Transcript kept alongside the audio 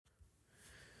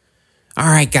All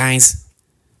right, guys.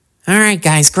 All right,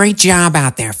 guys. Great job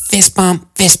out there. Fist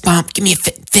bump, fist bump. Give me a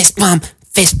fist bump,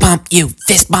 fist bump. You,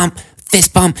 fist bump,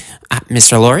 fist bump.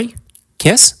 Mr. Laurie,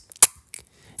 kiss.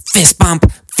 Fist bump,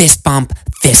 fist bump,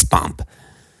 fist bump.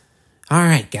 All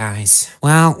right, guys.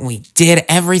 Well, we did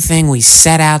everything we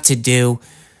set out to do.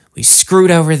 We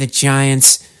screwed over the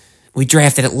Giants. We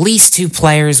drafted at least 2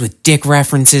 players with Dick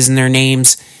references in their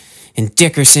names, and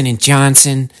Dickerson and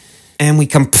Johnson. And we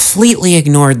completely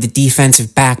ignored the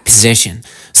defensive back position.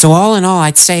 So all in all,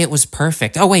 I'd say it was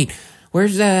perfect. Oh, wait.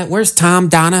 Where's Tom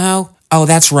Donahoe? Oh,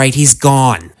 that's right. He's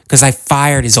gone because I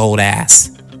fired his old ass.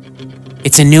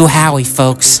 It's a new Howie,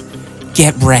 folks.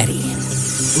 Get ready.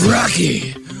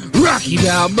 Rocky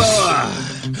Balboa,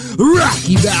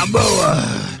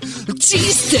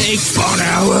 cheesesteak fun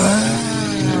hour.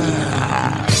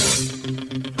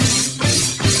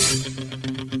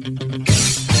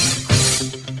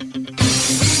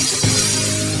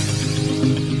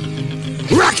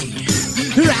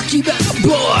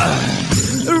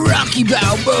 Rocky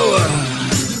Balboa,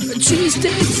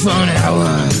 cheesesteak fun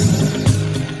hour.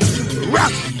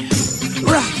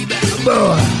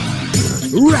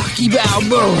 Rocky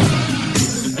Balboa,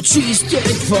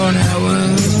 cheesesteak fun hour.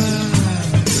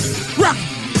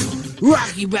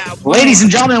 Rocky Balboa. Ladies and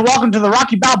gentlemen, welcome to the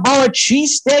Rocky Balboa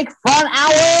Cheesesteak Fun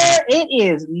Hour. It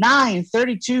is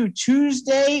 9:32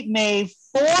 Tuesday, May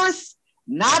 4th.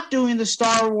 Not doing the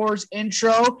Star Wars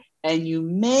intro. And you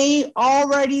may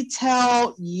already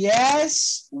tell,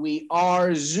 yes, we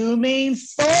are Zooming.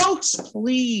 Folks,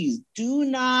 please do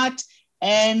not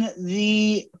end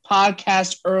the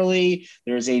podcast early.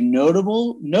 There's a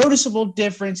noticeable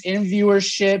difference in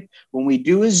viewership. When we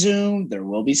do a Zoom, there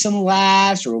will be some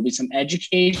laughs, there will be some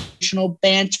educational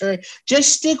banter.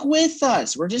 Just stick with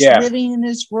us. We're just living in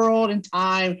this world and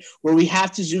time where we have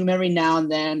to Zoom every now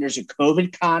and then. There's a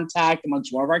COVID contact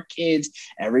amongst one of our kids.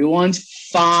 Everyone's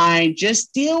fine.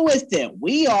 Just deal with it.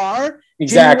 We are.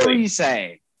 Exactly. What do you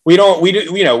say?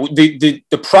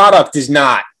 The product is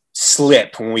not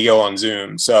slip when we go on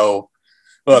Zoom. So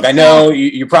look, I know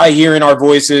you're probably hearing our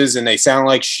voices and they sound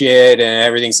like shit and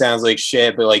everything sounds like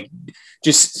shit, but like,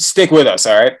 just stick with us.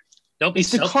 All right. Don't be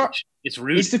selfish. It's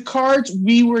rude. It's the cards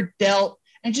we were dealt,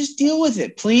 and just deal with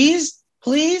it. Please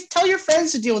tell your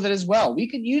friends to deal with it as well. We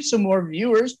could use some more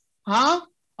viewers. Huh?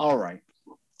 All right.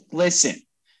 Listen,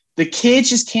 the kids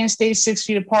just can't stay 6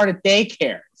 feet apart at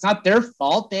daycare. It's not their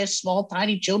fault. They have small,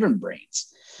 tiny children brains.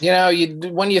 You know,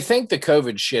 when you think the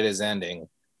COVID shit is ending,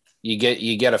 you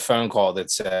get a phone call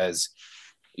that says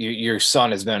your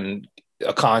son has been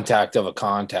a contact of a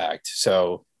contact,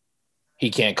 so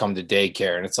he can't come to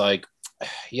daycare. And it's like,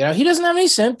 he doesn't have any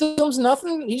symptoms,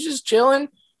 nothing. He's just chilling.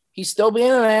 He's still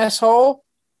being an asshole,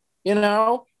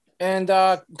 and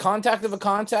contact of a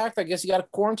contact. I guess he got to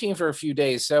quarantine for a few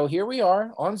days. So here we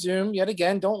are on Zoom yet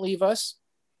again. Don't leave us.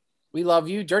 We love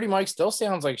you. Dirty Mike still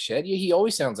sounds like shit. He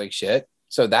always sounds like shit.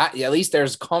 So that at least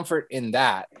there's comfort in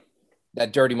that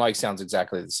Dirty Mike sounds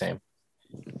exactly the same.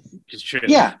 It's true.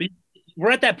 Yeah.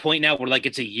 We're at that point now where like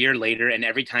it's a year later and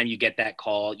every time you get that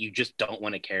call, you just don't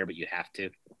want to care, but you have to.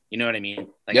 You know what I mean?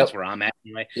 Like That's where I'm at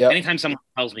anyway. Yep. Anytime someone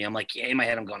tells me, I'm like, in my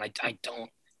head, I'm going, I don't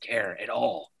care at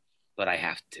all, but I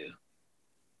have to.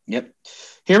 Yep.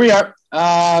 Here we are.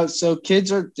 So the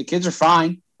kids are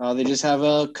fine. They just have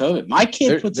a COVID. My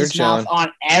kid puts his mouth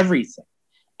on everything.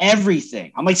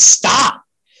 I'm like, stop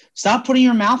putting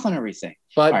your mouth on everything.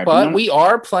 But we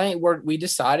are playing. We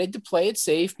decided to play it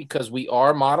safe because we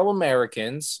are model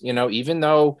Americans. Even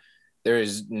though there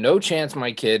is no chance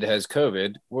my kid has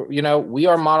COVID, we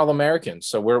are model Americans,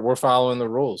 so we're following the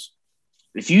rules.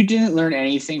 If you didn't learn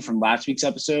anything from last week's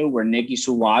episode where Nick used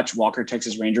to watch Walker,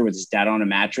 Texas Ranger with his dad on a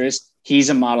mattress,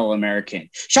 he's a model American.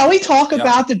 Shall we talk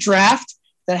about the draft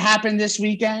that happened this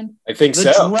weekend? I think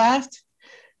the so. Draft.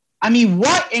 I mean,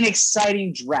 what an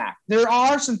exciting draft. There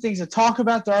are some things to talk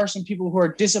about. There are some people who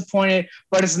are disappointed,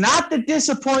 but it's not the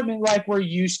disappointment like we're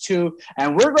used to.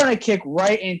 And we're going to kick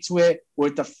right into it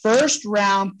with the first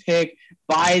round pick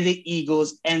by the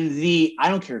Eagles. And I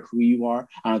don't care who you are.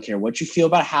 I don't care what you feel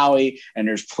about Howie. And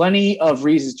there's plenty of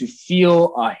reasons to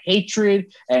feel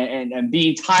hatred and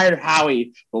being tired of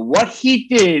Howie. But what he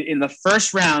did in the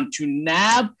first round to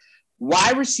nab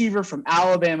wide receiver from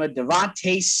Alabama,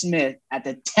 Devontae Smith, at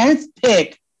the 10th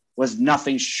pick was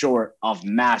nothing short of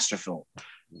masterful.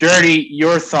 Dirty,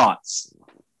 your thoughts?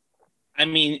 I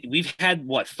mean, we've had,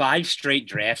 5 straight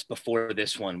drafts before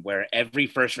this one where every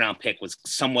first-round pick was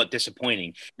somewhat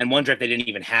disappointing. And one draft, they didn't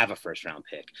even have a first-round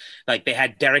pick. Like, they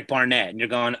had Derek Barnett, and you're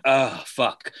going, oh,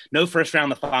 fuck. No first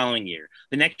round the following year.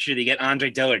 The next year, they get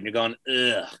Andre Dillard, and you're going,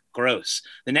 ugh. Gross.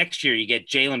 The next year, you get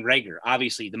Jalen Reagor,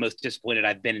 obviously the most disappointed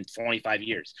I've been in 25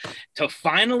 years. To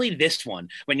finally this one,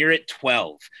 when you're at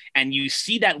 12 and you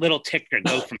see that little ticker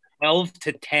go from 12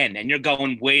 to 10, and you're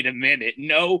going, wait a minute,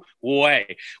 no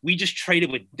way. We just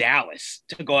traded with Dallas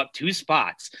to go up 2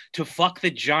 spots, to fuck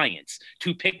the Giants,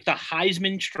 to pick the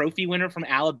Heisman Trophy winner from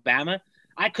Alabama.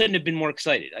 I couldn't have been more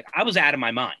excited. Like, I was out of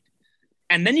my mind.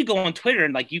 And then you go on Twitter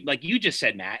and like you just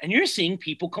said, Matt, and you're seeing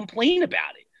people complain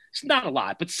about it. It's not a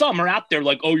lot, but some are out there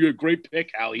like, "Oh, you're a great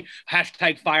pick, Hallie." #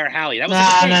 fire Hallie. That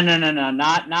was no.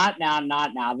 Not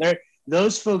now.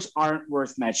 Those folks aren't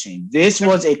worth mentioning. This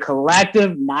was a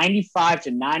collective 95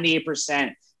 to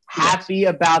 98% happy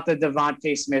about the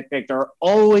Devontae Smith pick. There are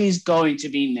always going to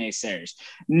be naysayers.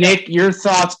 Nick, your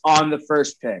thoughts on the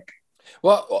first pick?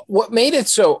 Well, what made it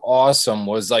so awesome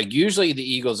was, like, usually the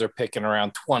Eagles are picking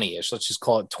around 20-ish. Let's just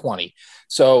call it 20.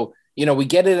 So, we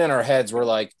get it in our heads. We're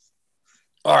like,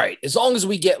 all right, as long as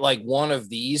we get like one of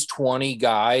these 20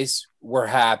 guys, we're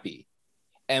happy.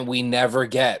 And we never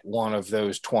get one of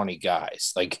those 20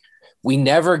 guys. Like, we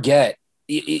never get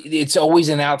it's always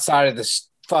an outside of the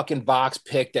fucking box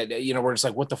pick that, we're just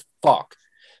like, what the fuck?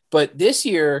 But this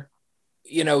year,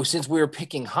 since we were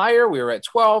picking higher, we were at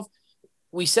 12.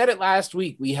 We said it last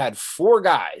week. We had 4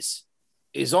 guys.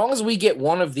 As long as we get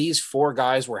one of these 4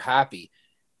 guys, we're happy.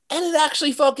 And it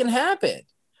actually fucking happened.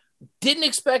 Didn't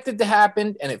expect it to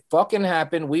happen, and it fucking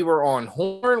happened. We were on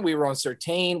Horn, we were on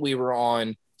Surtain, we were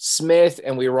on Smith,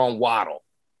 and we were on Waddle.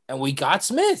 And we got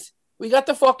Smith. We got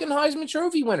the fucking Heisman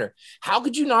Trophy winner. How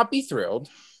could you not be thrilled?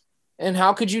 And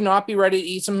how could you not be ready to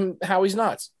eat some Howie's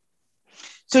nuts?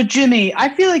 So, Jimmy,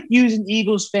 I feel like you as an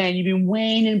Eagles fan, you've been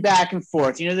waning back and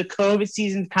forth. The COVID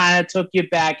season kind of took you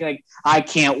back. Like, I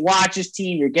can't watch this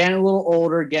team. You're getting a little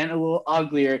older, getting a little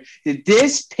uglier. Did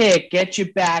this pick get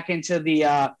you back into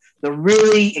the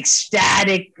really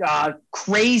ecstatic,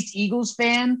 crazed Eagles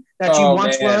fan that you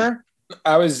once were?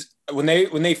 I was when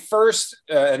they first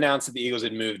announced that the Eagles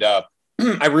had moved up.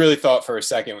 I really thought for a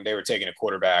second when they were taking a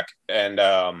quarterback,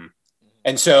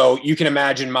 and so you can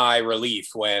imagine my relief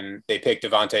when they picked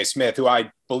Devontae Smith, who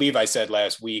I believe I said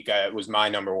last week was my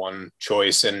number 1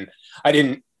 choice, and I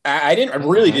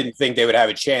really didn't think they would have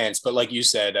a chance. But like you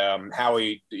said,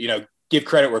 Howie, give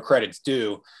credit where credit's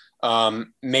due.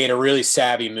 Made a really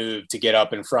savvy move to get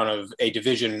up in front of a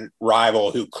division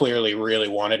rival who clearly really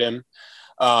wanted him.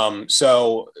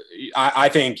 So I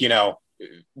think,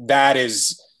 that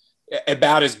is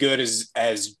about as good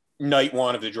as night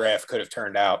 1 of the draft could have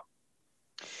turned out.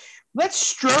 Let's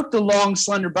stroke the long,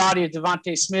 slender body of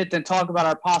Devontae Smith and talk about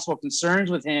our possible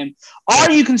concerns with him. Are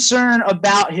you concerned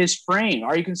about his frame?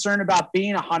 Are you concerned about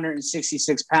being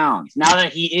 166 pounds now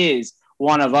that he is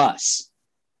one of us?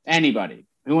 Anybody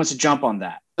who wants to jump on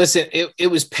that? Listen, it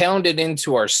was pounded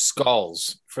into our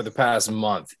skulls for the past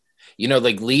month.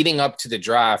 Like leading up to the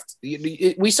draft,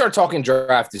 we start talking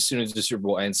draft as soon as the Super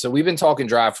Bowl ends. So we've been talking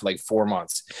draft for like 4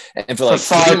 months, and for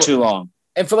far too long.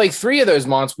 And for like 3 of those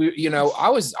months, I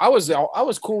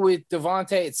was cool with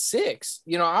Devontae at 6.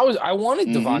 I wanted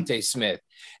Devontae Smith,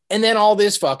 and then all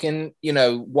this fucking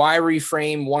wiry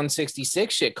frame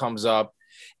 166 shit comes up,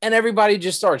 and everybody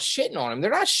just starts shitting on him.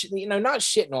 They're not not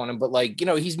shitting on him, but like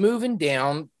he's moving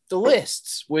down the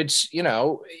lists, which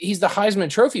he's the Heisman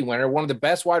Trophy winner, one of the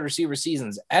best wide receiver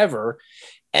seasons ever,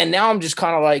 and now I'm just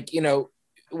kind of like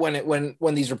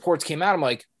when these reports came out, I'm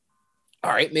like,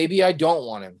 all right, maybe I don't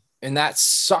want him. And that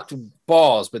sucked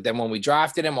balls. But then when we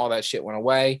drafted him, all that shit went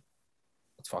away.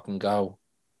 Let's fucking go.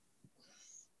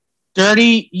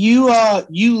 Dirty, you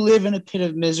live in a pit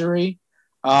of misery.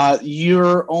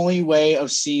 Your only way of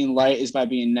seeing light is by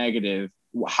being negative.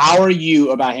 How are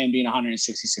you about him being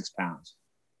 166 pounds?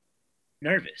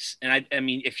 Nervous. And I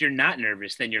mean, if you're not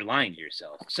nervous, then you're lying to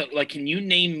yourself. So, like, can you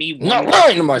name me one? I'm not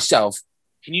lying to myself.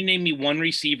 Can you name me one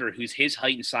receiver who's his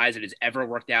height and size that has ever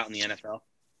worked out in the NFL?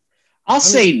 I'll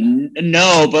say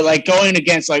no, but like going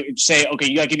against, like, say, okay,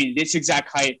 you got to give me this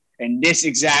exact height and this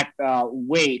exact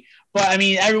weight. But I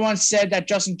mean, everyone said that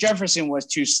Justin Jefferson was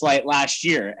too slight last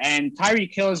year, and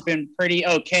Tyreek Hill has been pretty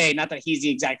okay. Not that he's the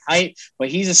exact height, but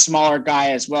he's a smaller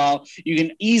guy as well. You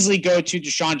can easily go to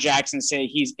Deshaun Jackson and say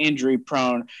he's injury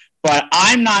prone. But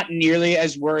I'm not nearly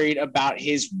as worried about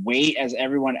his weight as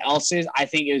everyone else is. I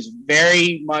think it was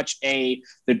very much the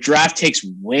draft takes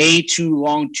way too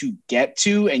long to get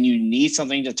to, and you need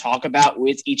something to talk about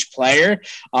with each player.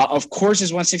 Of course,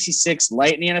 is 166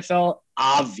 light in the NFL,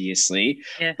 obviously.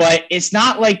 Yeah. But it's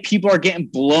not like people are getting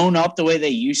blown up the way they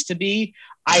used to be.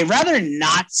 I'd rather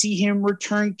not see him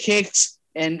return kicks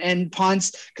and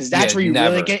punts, because that's where you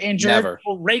really get injured.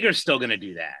 Well, Reagor's still going to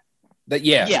do that.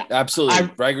 Yeah, absolutely.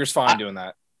 Reagor's fine doing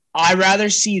that. I'd rather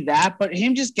see that, but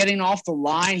him just getting off the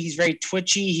line, he's very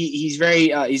twitchy. He's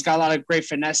very he's got a lot of great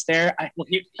finesse there.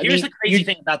 Here's the crazy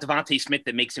thing about Devontae Smith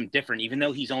that makes him different. Even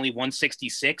though he's only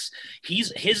 166,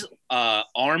 his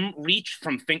arm reach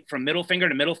from middle finger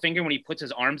to middle finger when he puts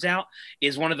his arms out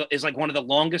is one of the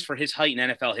longest for his height in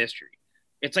NFL history.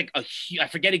 It's like I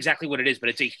forget exactly what it is, but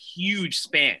it's a huge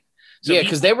span. So yeah,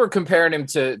 because they were comparing him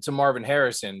to Marvin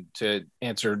Harrison, to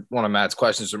answer one of Matt's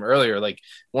questions from earlier. Like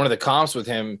one of the comps with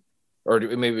him, or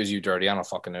maybe it was you, Dirty. I don't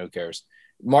fucking know. Who cares?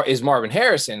 Is Marvin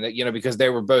Harrison, that, because they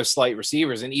were both slight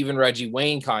receivers, and even Reggie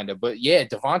Wayne kind of. But yeah,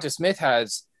 Devonta Smith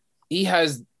has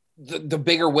the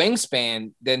bigger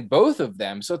wingspan than both of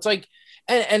them. So it's like,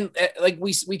 and like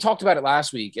we talked about it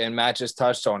last week, and Matt just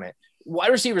touched on it.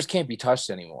 Wide receivers can't be touched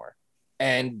anymore.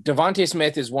 And Devonta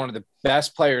Smith is one of the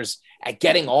best players at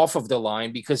getting off of the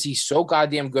line because he's so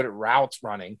goddamn good at routes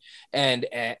running and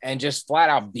just flat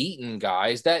out beating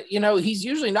guys that, he's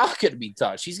usually not going to be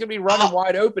touched. He's going to be running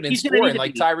wide open and scoring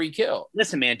like Tyreek Hill.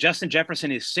 Listen, man, Justin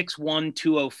Jefferson is 6'1",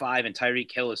 205, and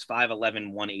Tyreek Hill is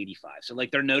 5'11", 185. So,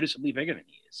 like, they're noticeably bigger than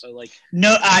he is. So, like,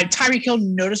 no, Tyreek Hill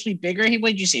noticeably bigger. What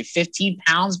did you say, 15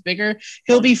 pounds bigger?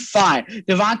 He'll be fine.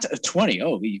 Devonta 20.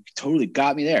 Oh, you totally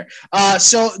got me there.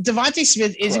 So Devonta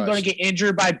Smith isn't going to get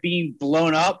injured by being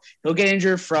blown up. He'll get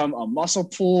injured from a muscle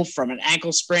pull, from an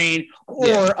ankle sprain,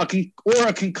 or a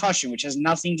concussion, which has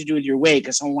nothing to do with your weight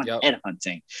because someone went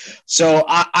headhunting. So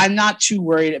I'm not too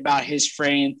worried about his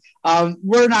frame.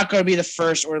 We're not going to be the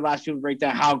first or the last people to break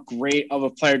down how great of a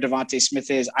player Devonta Smith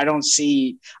is. I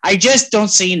just don't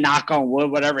see, knock on wood,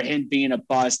 whatever, him being a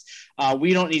bust.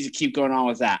 We don't need to keep going on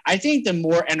with that. I think the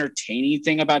more entertaining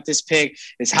thing about this pick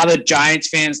is how the Giants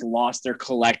fans lost their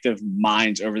collective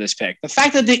minds over this pick. The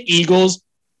fact that the Eagles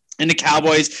and the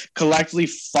Cowboys collectively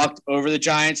fucked over the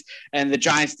Giants, and the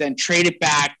Giants then traded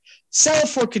back, sell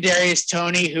for Kadarius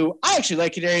Toney, who I actually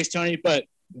like Kadarius Toney, but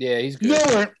yeah, he's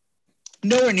good.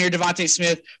 Nowhere near Devonta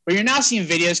Smith, but you're now seeing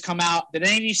videos come out. Did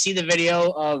any of you see the video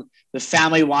of the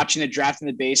family watching the draft in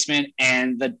the basement,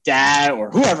 and the dad or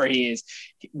whoever he is,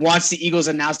 once the Eagles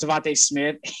announced Devonta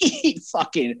Smith, he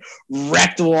fucking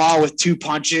wrecked the wall with 2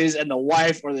 punches, and the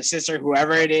wife or the sister,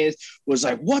 whoever it is, was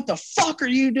like, "What the fuck are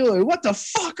you doing? What the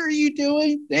fuck are you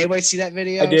doing?" Did anybody see that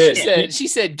video? I did. She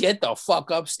said, "Get the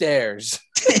fuck upstairs."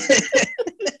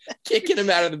 Kicking him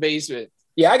out of the basement.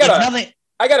 Yeah, I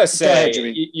gotta say,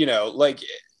 ahead, like,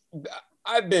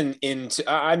 I've been into,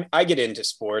 I get into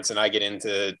sports and I get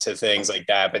into things like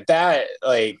that, but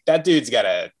that dude's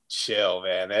gotta chill,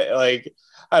 man.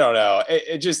 I don't know.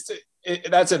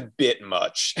 That's a bit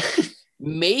much.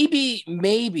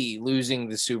 maybe losing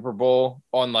the Super Bowl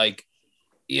on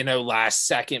last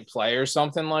second play or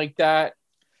something like that.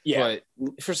 Yeah.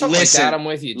 But for something like that, I'm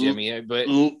with you, Jimmy. But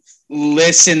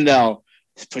listen though.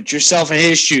 Put yourself in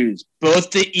his shoes.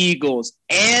 Both the Eagles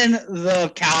and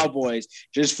the Cowboys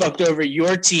just fucked over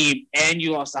your team, and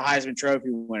you lost the Heisman Trophy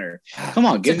winner. Come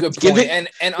on, give it.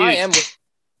 And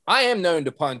I am known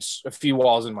to punch a few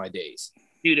walls in my days.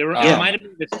 Dude, it reminded me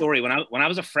of the story when I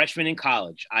was a freshman in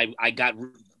college. I got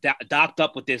docked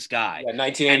up with this guy. Yeah,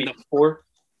 1984.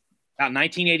 About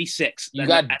 1986. You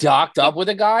got docked up with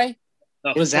a guy?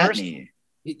 What does that mean?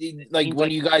 When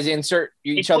you guys insert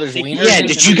each other's wieners? Yeah,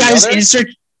 did you guys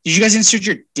insert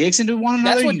your dicks into one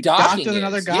another? That's what you docking with is.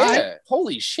 Another guy? Yeah.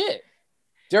 Holy shit.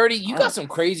 Dirty, you got some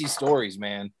crazy stories,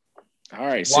 man. All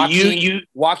right. So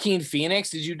Joaquin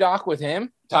Phoenix, did you dock with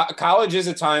him? College is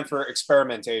a time for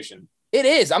experimentation. It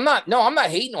is. I'm not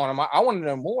hating on him. I want to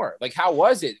know more. Like, how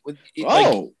was it? We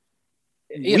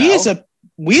as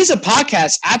a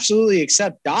podcast absolutely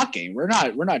accept docking. We're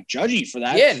not judging for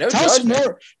that. Yeah, no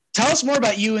judgment. Tell us more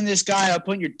about you and this guy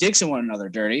putting your dicks in one another,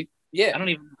 Dirty. Yeah, I don't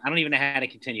even know how to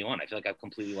continue on. I feel like I've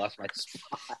completely lost my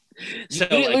spot. You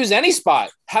didn't lose any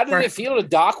spot. How did it feel to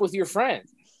dock with your friend?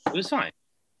 It was fine.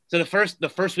 So the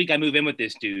first week I move in with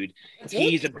this dude,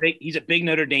 he's a big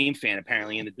Notre Dame fan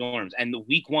apparently in the dorms. And the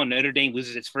week 1 Notre Dame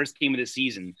loses its first game of the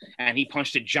season, and he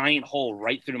punched a giant hole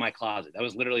right through my closet. That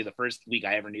was literally the first week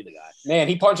I ever knew the guy. Man,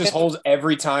 he punches holes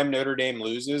every time Notre Dame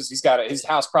loses. His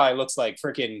house probably looks like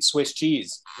freaking Swiss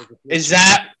cheese. Did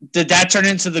that turn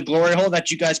into the glory hole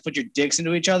that you guys put your dicks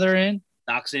into each other in?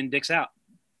 Docks in, dicks out.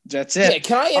 That's it. Yeah,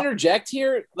 can I interject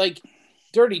here? Like,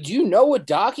 Dirty, do you know what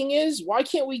docking is? Why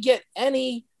can't we get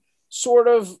any sort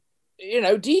of,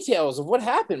 details of what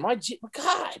happened? My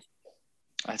God.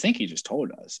 I think he just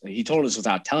told us. He told us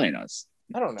without telling us.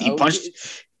 I don't know.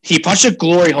 He punched a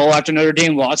glory hole after Notre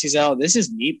Dame lost. He said, "Oh, this is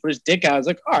neat." Put his dick out. I was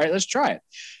like, "All right, let's try it."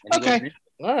 Okay.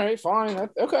 All right, fine.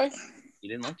 Okay. He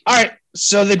didn't like it. All right.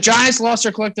 So the Giants lost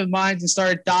their collective minds and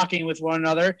started docking with one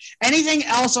another. Anything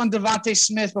else on Devonta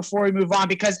Smith before we move on?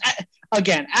 Because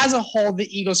again, as a whole,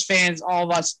 the Eagles fans, all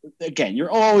of us, again,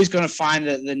 you're always going to find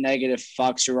the negative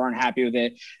fucks who aren't happy with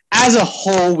it. As a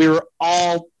whole, we were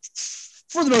all,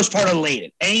 for the most part,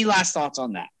 elated. Any last thoughts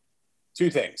on that? Two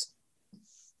things.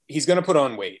 He's going to put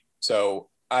on weight. So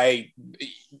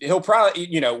he'll probably,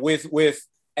 with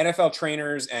NFL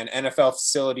trainers and NFL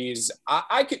facilities,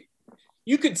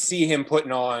 you could see him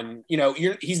putting on,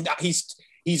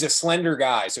 he's a slender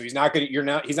guy. So he's not going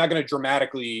to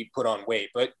dramatically put on weight,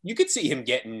 but you could see him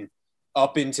getting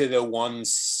up into the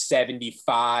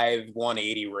 175,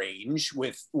 180 range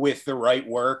with the right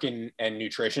work and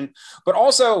nutrition. But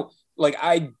also, like,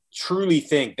 I truly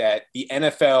think that the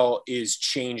NFL is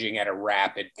changing at a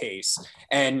rapid pace,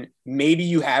 and maybe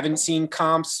you haven't seen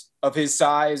comps of his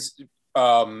size,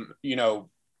 perform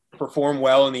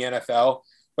well in the NFL,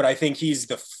 but I think he's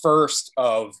the first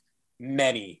of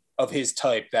many of his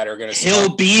type that are going to.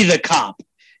 He'll be the comp.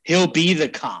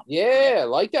 Yeah,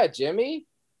 like that, Jimmy.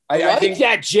 I think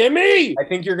Jimmy. I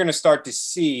think you're going to start to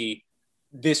see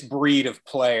this breed of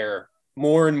player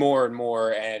more and more and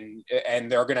more, and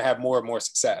they're going to have more and more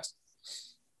success.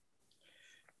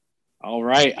 All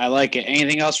right, I like it.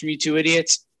 Anything else from you two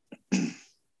idiots? Nope,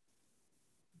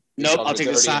 I'll take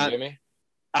the sign.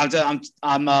 I'm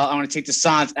going to take the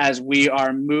silence as we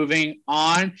are moving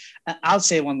on. I'll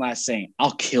say one last thing.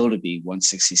 I'll kill to be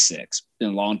 166.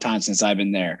 Been a long time since I've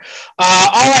been there.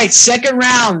 All right, second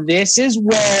round. This is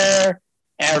where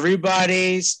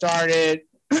everybody started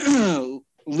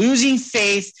losing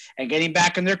faith and getting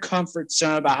back in their comfort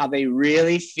zone about how they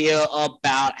really feel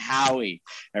about Howie.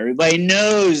 Everybody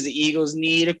knows the Eagles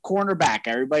need a cornerback.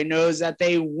 Everybody knows that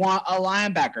they want a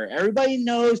linebacker. Everybody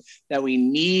knows that we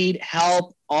need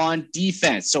help on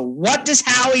defense. So what does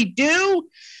Howie do?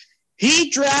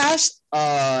 He drafts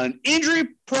an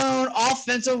injury-prone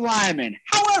offensive lineman.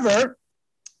 However,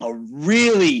 a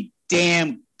really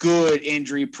damn good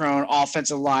injury-prone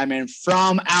offensive lineman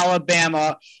from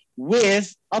Alabama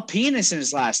with a penis in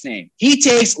his last name. He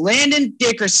takes Landon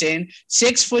Dickerson,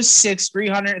 6'6",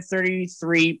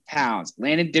 333 pounds.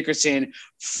 Landon Dickerson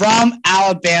from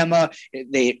Alabama.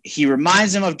 He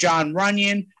reminds him of John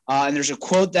Runyon. And there's a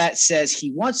quote that says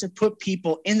he wants to put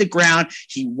people in the ground.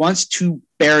 He wants to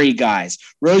bury guys.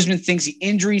 Roseman thinks the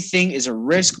injury thing is a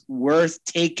risk worth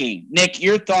taking. Nick,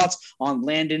 your thoughts on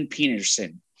Landon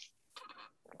Peterson?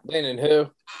 Landon who?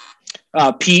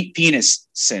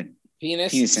 Penisson.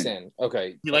 Penisson.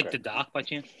 Okay. You like the doc by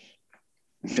chance?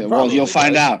 Well, you'll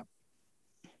find out.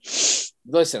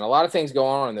 Listen, a lot of things go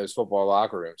on in those football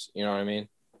locker rooms. You know what I mean?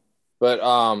 But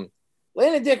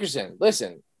Landon Dickerson,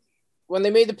 listen, when they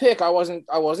made the pick, I wasn't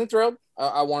thrilled.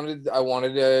 I wanted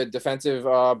a defensive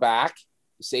back,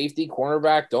 safety,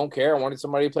 cornerback. Don't care. I wanted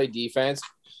somebody to play defense.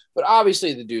 But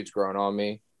obviously, the dude's grown on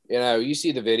me. You know, you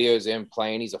see the videos of him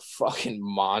playing. He's a fucking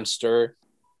monster.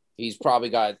 He's probably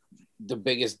got the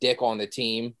biggest dick on the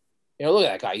team. You know, look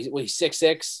at that guy. He's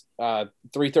 6'6",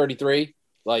 333.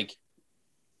 Like,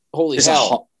 holy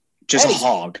hell. Just a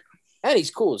hog. And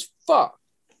he's cool as fuck.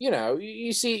 You know,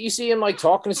 you see him like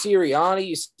talking to Sirianni.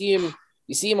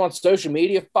 You see him on social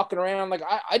media fucking around. Like,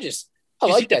 I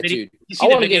like that dude. I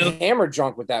want to get hammered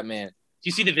drunk with that man. Do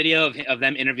you see the video of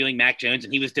them interviewing Mac Jones,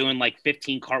 and he was doing like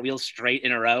 15 cartwheels straight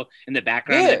in a row in the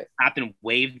background? Yeah. Stopped and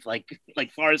waved like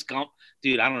Forrest Gump.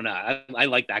 Dude, I don't know. I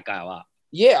like that guy a lot.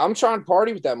 Yeah, I'm trying to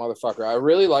party with that motherfucker. I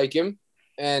really like him.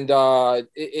 And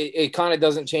it kind of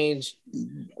doesn't change.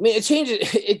 I mean,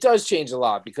 it does change a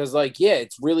lot because, like, yeah,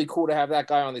 it's really cool to have that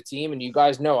guy on the team. And you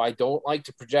guys know I don't like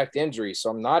to project injuries,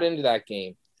 so I'm not into that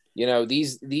game. You know,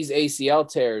 these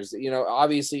ACL tears, you know,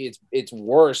 obviously it's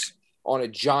worse on a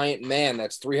giant man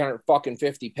that's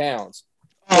 350 pounds.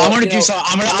 Oh, I'm going to do something.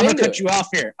 I'm going to cut you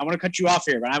off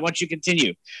here. But I want you to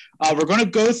continue. We're going to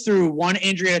go through one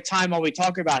injury at a time while we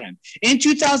talk about him. In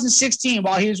 2016,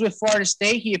 while he was with Florida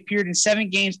State, he appeared in 7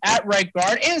 games at right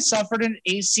guard and suffered an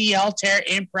ACL tear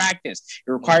in practice.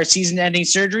 It required season-ending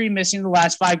surgery, missing the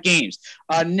last 5 games.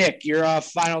 Nick, your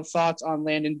final thoughts on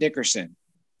Landon Dickerson?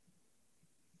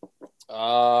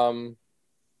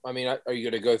 I mean, are you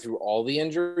going to go through all the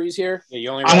injuries here?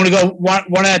 Yeah, I'm going to go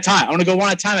one at a time. I want to go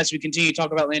one at a time as we continue to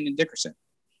talk about Landon Dickerson.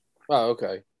 Oh,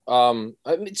 okay. I mean,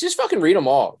 just fucking read them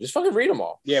all.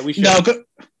 Yeah, we should. No,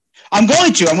 I'm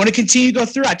going to continue to go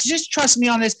through it. Just trust me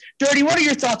on this. Dirty, what are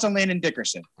your thoughts on Landon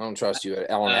Dickerson? I don't trust you,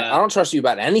 Ellen. I don't trust you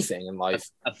about anything in life.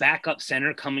 A backup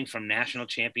center coming from national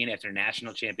champion after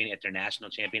national champion after national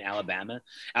champion Alabama.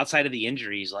 Outside of the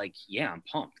injuries, like, yeah, I'm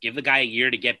pumped. Give the guy a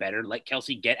year to get better. Let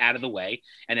Kelsey get out of the way,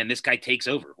 and then this guy takes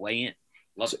over. Way in.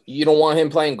 Love it. You don't want him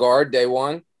playing guard day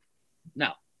one?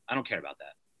 No, I don't care about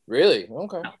that. Really?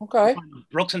 Okay. Okay.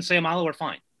 Brooks and Sayamalo are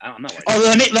fine. I'm not worried.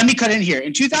 Oh, let me cut in here.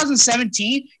 In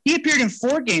 2017, he appeared in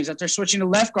 4 games after switching to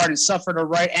left guard and suffered a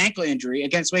right ankle injury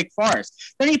against Wake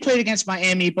Forest. Then he played against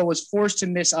Miami, but was forced to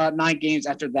miss 9 games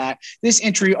after that. This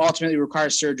injury ultimately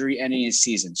requires surgery ending his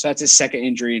season. So that's his second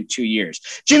injury in 2 years.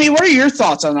 Jimmy, what are your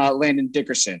thoughts on Landon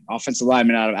Dickerson, offensive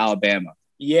lineman out of Alabama?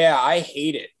 Yeah, I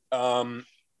hate it.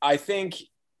 I think,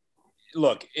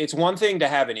 look, it's one thing to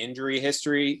have an injury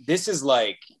history. This is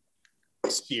like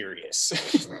serious.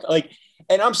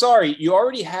 And I'm sorry, you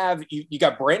already have you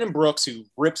got Brandon Brooks who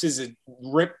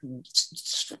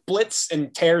splits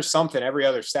and tears something every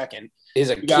other second. His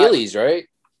Achilles, right?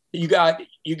 You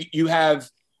have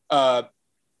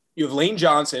Lane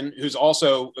Johnson, who's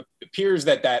also appears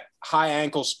that high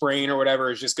ankle sprain or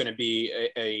whatever is just going to be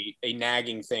a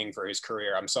nagging thing for his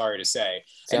career. I'm sorry to say.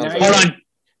 Hold on.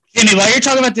 Jimmy, while you're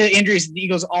talking about the injuries the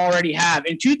Eagles already have,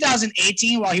 in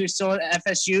 2018, while he was still at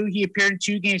FSU, he appeared in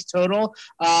 2 games total.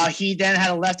 He then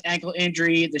had a left ankle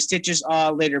injury. The stitches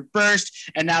later burst,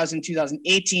 and that was in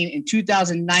 2018. In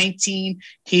 2019,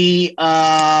 he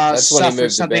That's when he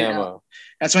moved to Bama. Else.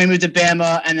 That's when he moved to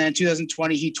Bama, and then in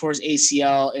 2020, he tore his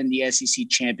ACL in the SEC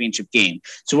championship game.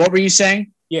 So what were you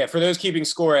saying? Yeah, for those keeping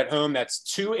score at home, that's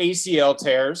 2 ACL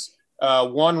tears.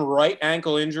 1 right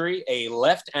ankle injury, a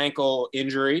left ankle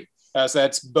injury. So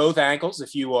that's both ankles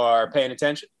if you are paying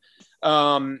attention.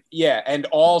 And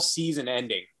all season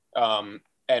ending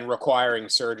and requiring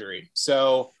surgery.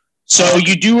 So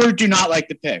you do or do not like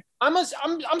the pick? I'm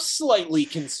slightly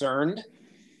concerned.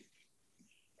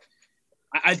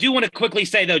 I do want to quickly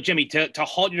say, though, Jimmy, to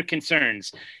halt your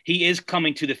concerns, he is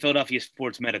coming to the Philadelphia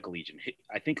Sports Medical Legion.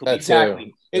 I think he'll be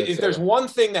exactly. If there's one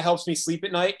thing that helps me sleep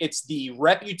at night, it's the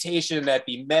reputation that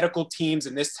the medical teams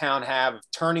in this town have of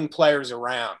turning players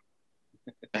around.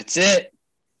 That's it.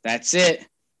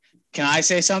 Can I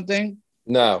say something?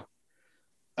 No.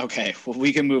 Okay, well,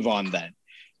 we can move on then.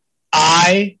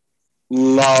 I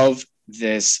love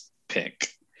this pick.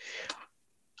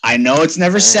 I know it's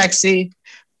never sexy,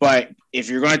 but if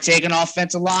you're going to take an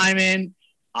offensive lineman,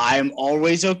 I'm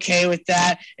always okay with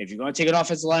that. If you're going to take an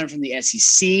offensive lineman from the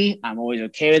SEC, I'm always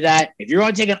okay with that. If you're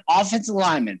going to take an offensive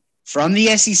lineman from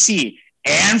the SEC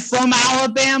and from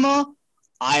Alabama,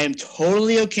 I am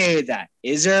totally okay with that.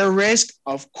 Is there a risk?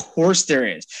 Of course there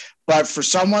is. But for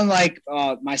someone like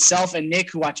myself and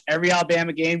Nick, who watch every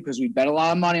Alabama game because we bet a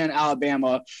lot of money on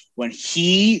Alabama, when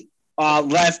he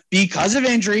left because of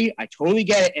injury, I totally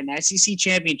get it. An SEC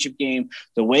championship game,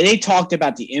 the way they talked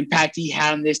about the impact he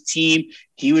had on this team,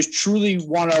 he was truly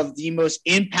one of the most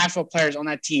impactful players on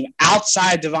that team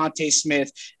outside Devontae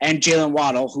Smith and Jalen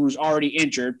Waddle, who's already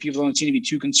injured. People don't seem to be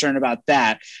too concerned about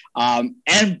that.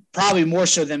 And probably more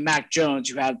so than Mac Jones,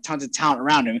 who had tons of talent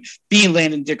around him, being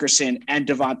Landon Dickerson and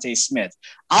Devontae Smith.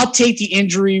 I'll take the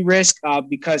injury risk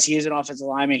because he is an offensive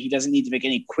lineman. He doesn't need to make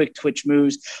any quick twitch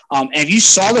moves. And if you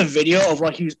saw the video of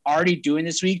what he was already doing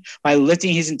this week by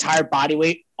lifting his entire body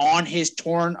weight on his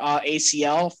torn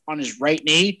ACL on his right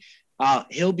knee,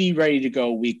 he'll be ready to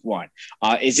go week 1.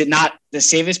 Is it not the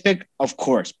safest pick? Of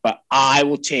course, but I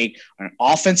will take an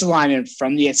offensive lineman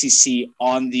from the SEC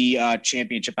on the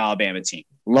championship Alabama team.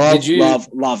 Love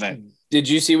it. Did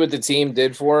you see what the team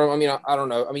did for him? I mean, I don't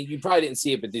know. I mean, you probably didn't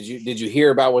see it, but did you hear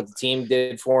about what the team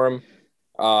did for him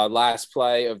last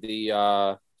play of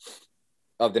the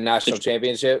national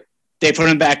championship? They put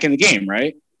him back in the game,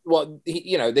 right? Well,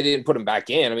 they didn't put him back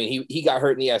in. I mean, he got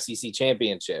hurt in the SEC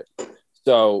championship.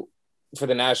 So for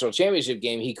the national championship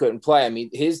game, he couldn't play. I mean,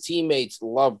 his teammates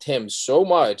loved him so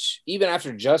much, even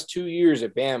after just 2 years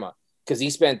at Bama, because he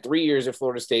spent 3 years at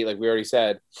Florida State, like we already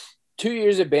said. 2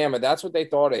 years at Bama, that's what they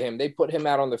thought of him. They put him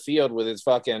out on the field with his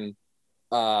fucking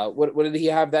what did he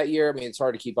have that year? I mean, it's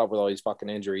hard to keep up with all these fucking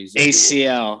injuries.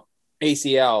 ACL.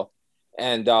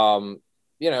 And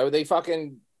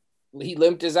he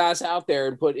limped his ass out there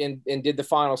and put in and did the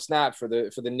final snap for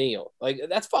the kneel. Like,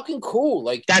 that's fucking cool.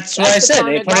 Like, that's what I said.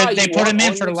 They put him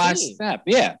in for the last snap.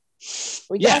 Yeah.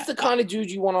 That's the kind of dude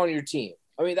you want on your team.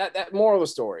 I mean, that moral of the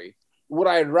story. Would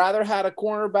I rather had a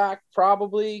cornerback?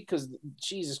 Probably, because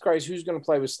Jesus Christ, who's going to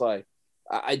play with Slay?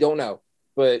 I don't know,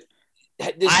 but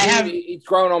it's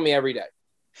growing on me every day.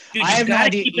 Dude, you gotta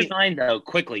keep in mind though,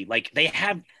 quickly, like they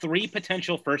have 3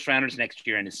 potential first rounders next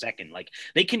year and a second. Like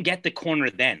they can get the corner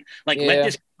then. Like let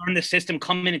this on the system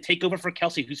come in and take over for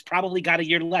Kelsey, who's probably got a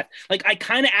year left. Like I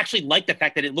kind of actually like the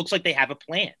fact that it looks like they have a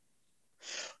plan.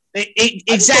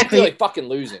 Exactly. I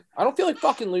don't feel like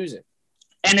fucking losing.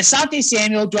 And Asante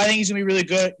Samuel, do I think he's going to be really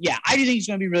good? Yeah, I do think he's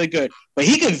going to be really good. But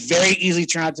he could very easily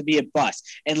turn out to be a bust.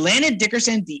 And Landon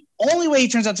Dickerson, the only way he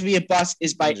turns out to be a bust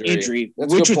is by injury,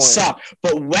 That's a which good would point. suck.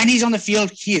 But when he's on the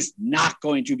field, he is not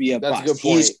going to be a That's a bust. good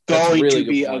point. He is That's a going really to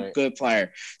be good a point. good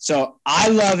player. So I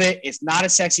love it. It's not a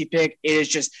sexy pick. It is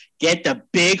just get the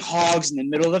big hogs in the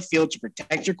middle of the field to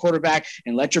protect your quarterback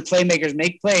and let your playmakers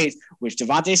make plays, which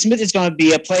Devontae Smith is going to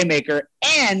be a playmaker,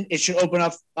 and it should open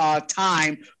up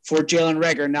time for Jalen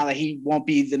Reagor now that he won't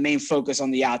be the main focus on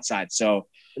the outside. So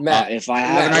Matt, if I Matt,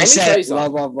 haven't let already me tell said you it, love,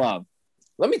 something. love, love.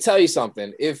 Let me tell you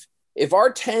something. If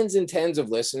our tens and tens of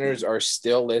listeners are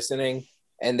still listening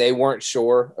and they weren't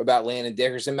sure about Landon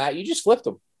Dickerson, Matt, you just flipped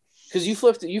them because you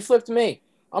flipped me.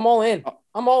 I'm all in.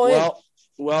 I'm all in.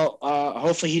 Well,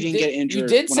 hopefully he didn't get injured. You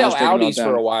did when I sell was breaking it all Audis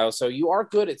for down. a while, so you are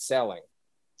good at selling.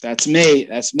 That's me.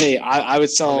 I would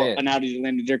sell I'm in. an Audi to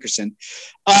Landon Dickerson.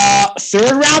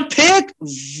 Third round pick.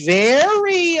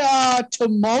 Very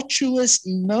tumultuous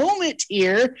moment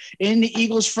here in the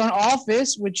Eagles front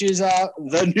office, which is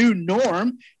the new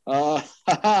norm.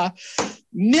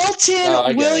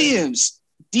 Milton Williams,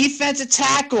 defensive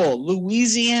tackle,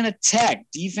 Louisiana Tech,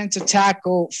 defensive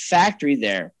tackle factory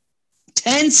there.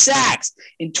 10 sacks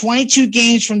in 22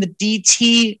 games from the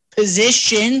DT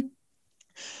position.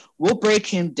 We'll break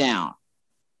him down.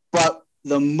 But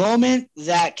the moment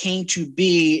that came to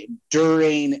be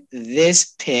during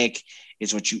this pick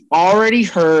is what you already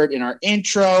heard in our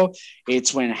intro.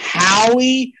 It's when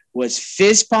Howie was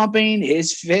fist pumping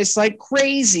his fist like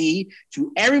crazy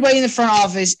to everybody in the front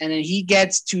office, and then he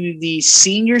gets to the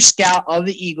senior scout of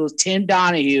the Eagles, Tim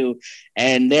Donahue,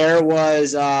 and there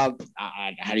was how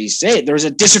do you say it? There was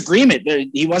a disagreement.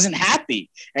 He wasn't happy,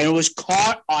 and it was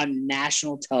caught on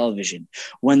national television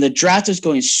when the draft was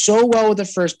going so well with the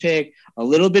first pick. A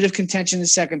little bit of contention in the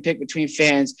second pick between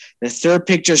fans. The third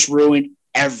pick just ruined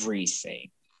everything.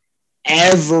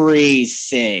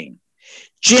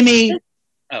 Jimmy.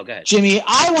 Oh, go ahead. Jimmy,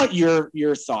 I want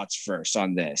your thoughts first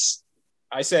on this.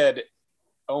 I said,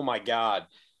 oh my God,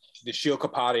 the Sheil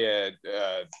Kapadia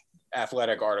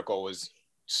athletic article was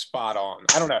spot on.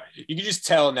 I don't know. You can just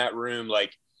tell in that room,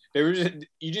 like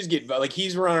you just get like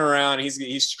he's running around,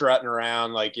 he's strutting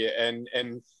around like and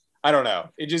I don't know.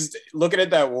 It just looking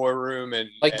at that war room and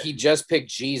he just picked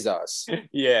Jesus.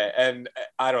 Yeah, and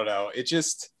I don't know. It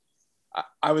just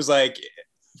I was like,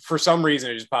 for some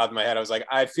reason, it just popped in my head. I was like,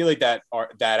 I feel like that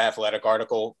athletic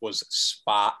article was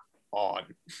spot on.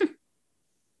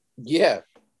 Yeah.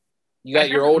 You got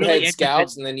your old head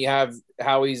scouts, and then you have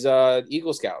Howie's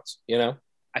Eagle Scouts, you know?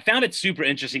 I found it super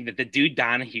interesting that the dude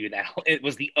Donahue, it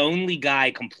was the only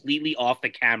guy completely off the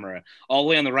camera, all the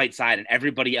way on the right side, and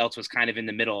everybody else was kind of in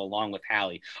the middle along with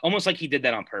Howie. Almost like he did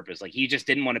that on purpose. Like he just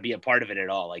didn't want to be a part of it at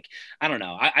all. Like, I don't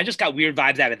know. I just got weird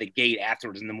vibes out of the gate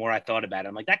afterwards, and the more I thought about it,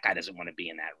 I'm like, that guy doesn't want to be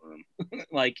in that room.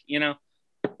 Like, you know?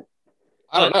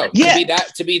 I don't know. Yeah.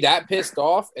 To be that pissed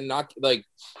off and not like.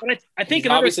 But I think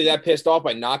he's obviously that pissed off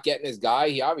by not getting his guy.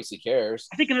 He obviously cares.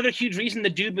 I think another huge reason the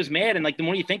dude was mad, and like the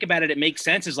more you think about it, it makes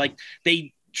sense. Is like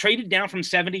they traded down from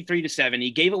 73 to 70,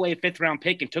 gave away a 5th round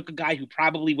pick, and took a guy who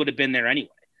probably would have been there anyway.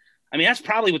 I mean, that's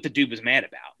probably what the dude was mad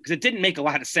about because it didn't make a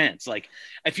lot of sense. Like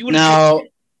if you would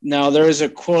No, there was a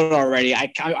quote already.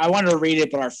 I wanted to read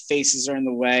it, but our faces are in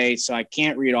the way, so I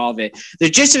can't read all of it. The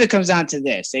gist of it comes down to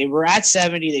this. They were at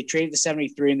 70. They traded to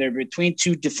 73, and they're between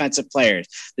two defensive players.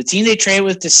 The team they traded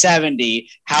with to 70,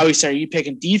 Howie said, are you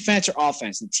picking defense or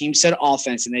offense? The team said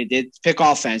offense, and they did pick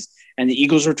offense, and the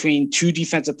Eagles were between two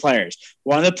defensive players.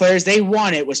 One of the players they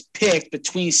wanted was picked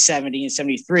between 70 and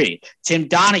 73. Tim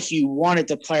Donahue wanted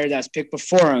the player that was picked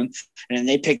before him, and then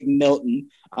they picked Milton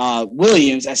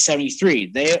Williams at 73.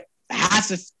 They half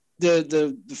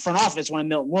the front office wanted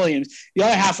Milton Williams. The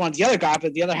other half wanted the other guy,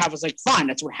 but the other half was like, fine,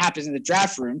 that's what happens in the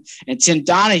draft room. And Tim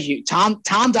Donahue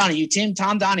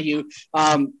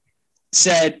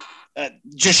said,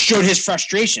 just showed his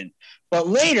frustration. But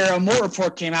later, a more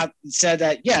report came out and said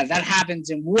that, yeah, that happens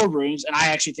in war rooms. And I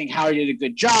actually think Howie did a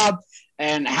good job.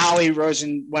 And Howie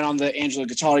Rosen went on the Angelo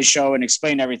Cataldi show and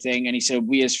explained everything. And he said,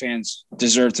 we as fans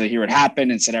deserve to hear what happened,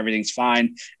 and said everything's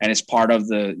fine. And it's part of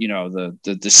the, you know,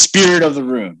 the spirit of the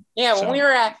room. Yeah, when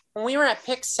we were at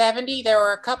pick 70, there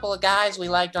were a couple of guys we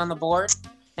liked on the board.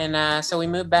 And so we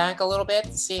moved back a little bit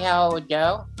to see how it would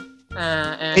go.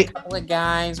 And a couple of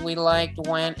guys we liked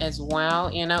went as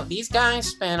well. You know, these guys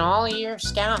spend all year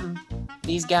scouting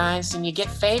these guys, and you get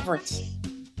favorites.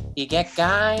 You get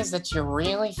guys that you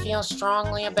really feel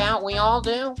strongly about. We all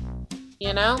do,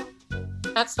 you know?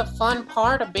 That's the fun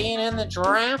part of being in the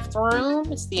draft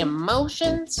room. It's the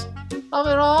emotions of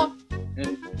it all.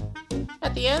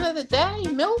 At the end of the day,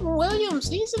 Milton Williams,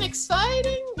 he's an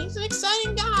exciting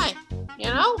guy, you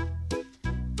know?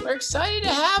 We're excited to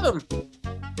have him.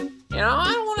 You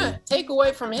I don't want to take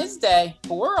away from his day,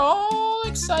 but we're all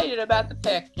excited about the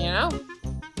pick,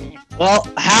 Well,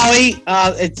 Howie,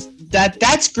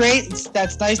 that's great.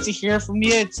 That's nice to hear from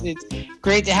you. It's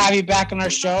great to have you back on our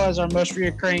show as our most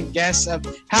recurring guest.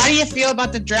 How do you feel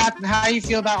about the draft, and how do you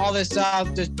feel about all this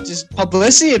just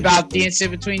publicity about the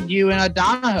incident between you and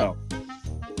Donahoe?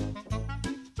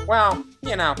 Well,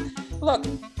 look,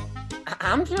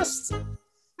 I'm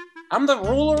the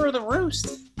ruler of the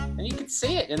roost. And you can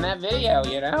see it in that video,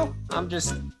 I'm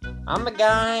the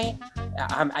guy.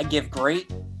 I give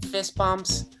great fist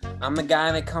bumps. I'm the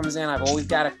guy that comes in. I've always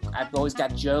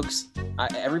got jokes.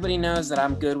 Everybody knows that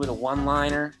I'm good with a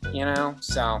one-liner,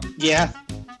 so. Yeah.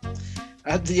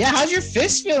 How's your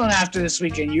fist feeling after this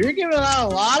weekend? You're giving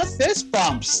out a lot of fist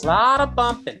bumps. A lot of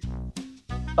bumping.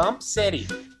 Bump City.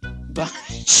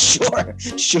 Sure.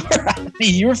 I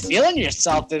mean, you were feeling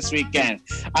yourself this weekend.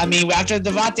 I mean, after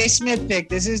the Devontae Smith pick,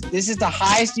 this is the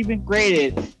highest you've been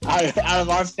graded out of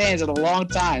our fans in a long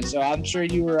time. So I'm sure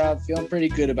you were feeling pretty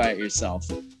good about yourself.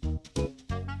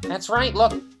 That's right.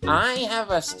 Look, I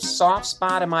have a soft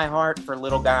spot in my heart for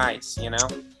little guys,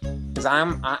 because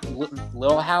I'm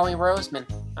little Howie Roseman.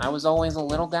 I was always a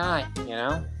little guy,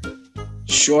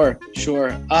 Sure.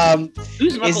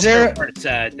 Who's is there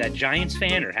that Giants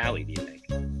fan or Howie, do you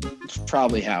think?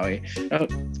 Probably Howie.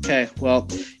 Okay, well,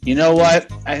 you know what?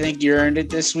 I think you earned it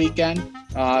this weekend.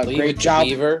 Great job.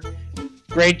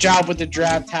 Great job with the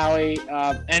draft, Howie.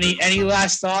 Any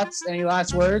last thoughts? Any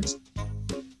last words?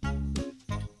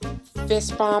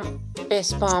 Fist bump,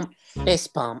 fist bump,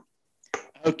 fist bump.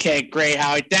 Okay, great,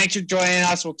 Howie. Thanks for joining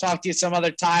us. We'll talk to you some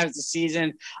other time as the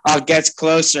season gets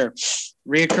closer.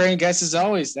 Reoccurring guest as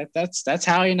always. That's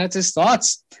Howie, and that's his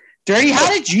thoughts. Dirty, how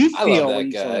did you feel? I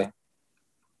love that guy.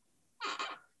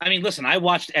 I mean, listen, I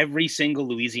watched every single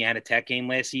Louisiana Tech game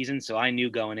last season, so I knew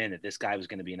going in that this guy was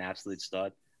going to be an absolute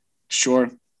stud.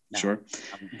 Sure. No. Sure.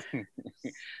 No.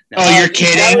 Oh, you're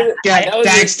kidding?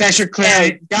 Thanks for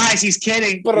clearing. Guys, he's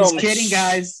kidding. He's kidding,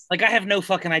 guys. Like, I have no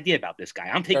fucking idea about this guy.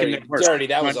 I'm taking the first. Dirty,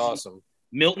 that was awesome.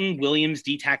 Milton Williams,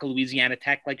 D-tackle, Louisiana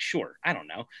Tech. Like, sure. I don't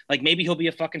know. Like, maybe he'll be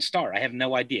a fucking star. I have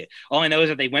no idea. All I know is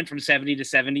that they went from 70 to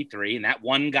 73, and that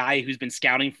one guy who's been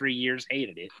scouting for years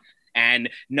hated it. And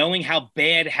knowing how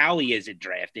bad Howie is at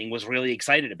drafting was really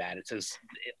excited about it. So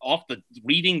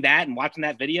reading that and watching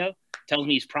that video tells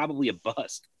me he's probably a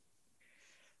bust.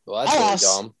 Well, that's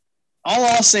really dumb. All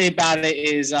I'll say about it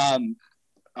is, Mel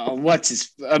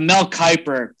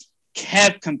Kiper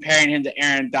kept comparing him to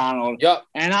Aaron Donald. Yep.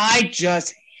 And I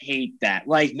just hate that.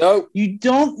 Like, nope. You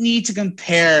don't need to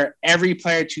compare every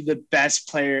player to the best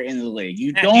player in the league.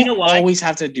 You don't always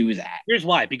have to do that. Here's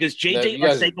why. Because J.J.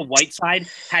 Arcega-Whiteside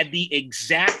had the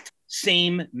exact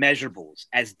same measurables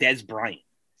as Des Bryant.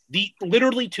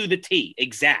 Literally to the T,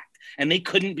 exact. And they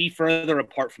couldn't be further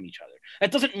apart from each other.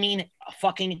 That doesn't mean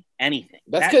fucking anything.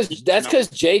 That's because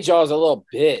J-Jaw's a little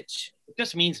bitch. It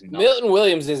just means nothing. Milton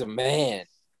Williams is a man.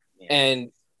 Yeah.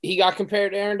 And he got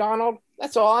compared to Aaron Donald.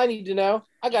 That's all I need to know.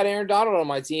 I got Aaron Donald on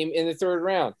my team in the third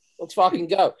round. Let's fucking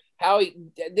go.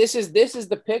 This is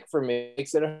the pick for me.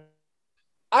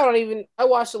 I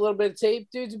watched a little bit of tape.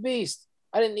 Dude's a beast.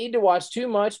 I didn't need to watch too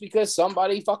much because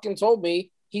somebody fucking told me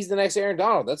he's the next Aaron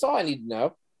Donald. That's all I need to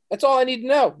know. That's all I need to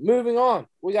know. Moving on.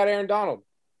 We got Aaron Donald.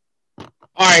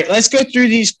 All right, let's go through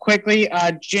these quickly.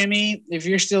 Jimmy, if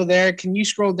you're still there, can you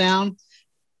scroll down?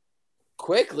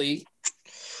 Quickly?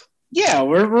 Yeah,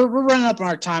 we're running up on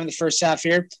our time in the first half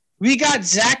here. We got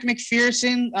Zach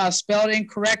McPherson, spelled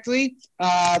incorrectly.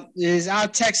 Is out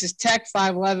of Texas Tech,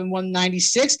 5'11",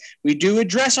 196. We do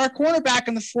address our cornerback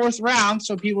in the fourth round,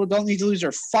 so people don't need to lose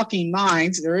their fucking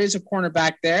minds. There is a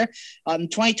cornerback there. In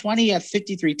 2020, he had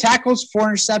 53 tackles,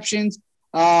 4 interceptions,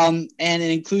 and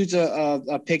it includes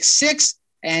a pick 6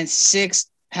 and 6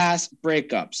 pass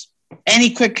breakups. Any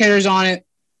quick hitters on it?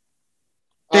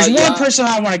 There's one person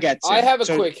I want to get to. I have a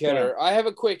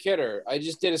quick hitter. I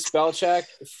just did a spell check.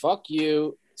 Fuck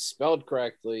you. Spelled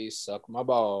correctly. Suck my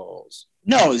balls.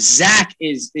 No, Zach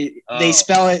they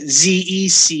spell it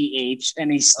Z-E-C-H,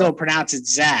 and they still pronounce it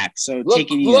Zach. So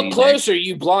take it easy. Look closer,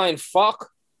 you blind fuck.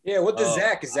 Yeah, what does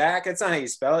Zach? Zach? That's not how you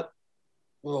spell it.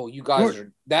 Oh, you guys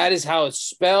that is how it's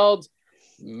spelled.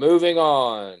 Moving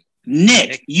on.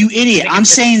 Nick, you idiot. I'm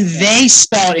saying they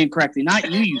spell it incorrectly,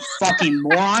 not you, you fucking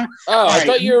moron. Oh, I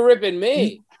thought you were ripping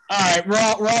me. All right, we're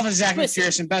all on Zach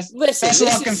McPherson. Best of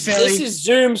luck in Philly. This is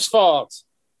Zoom's fault.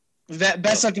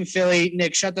 Best luck in Philly.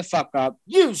 Nick, shut the fuck up.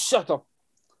 You shut up.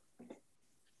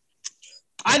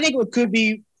 I think what could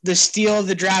be the steal of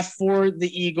the draft for the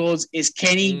Eagles is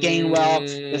Kenny Gainwell,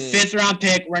 the 5th-round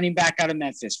pick, running back out of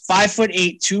Memphis.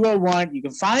 5'8", 201. You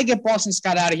can finally get Boston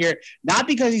Scott out of here, not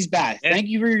because he's bad. Thank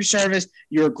you for your service.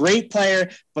 You're a great player,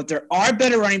 but there are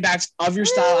better running backs of your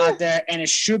style out there, and it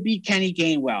should be Kenny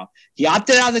Gainwell. He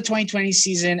opted out of the 2020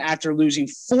 season after losing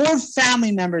 4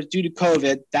 family members due to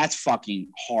COVID. That's fucking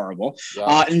horrible.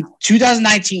 Yeah. In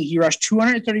 2019, he rushed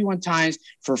 231 times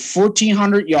for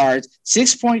 1,400 yards,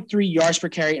 6.3 yards per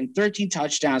carry, and 13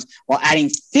 touchdowns, while adding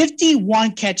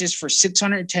 51 catches for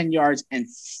 610 yards and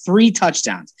 3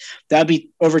 touchdowns. That would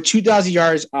be over 2,000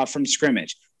 yards from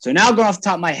scrimmage. So now going off the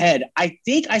top of my head, I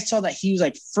think I saw that he was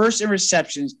like first in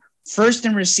receptions, first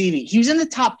in receiving. He was in the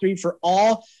top 3 for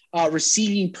all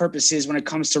receiving purposes when it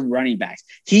comes to running backs.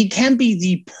 He can be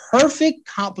the perfect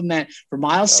complement for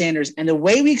Miles Sanders. And the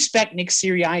way we expect Nick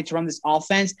Sirianni to run this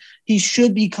offense, he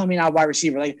should be coming out wide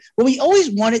receiver. Like what we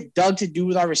always wanted Doug to do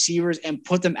with our receivers and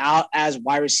put them out as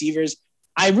wide receivers.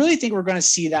 I really think we're going to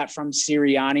see that from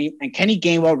Sirianni, and Kenny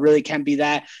Gainwell really can be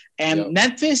that. And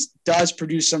Memphis does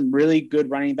produce some really good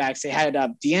running backs. They had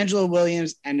D'Angelo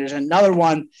Williams, and there's another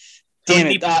one.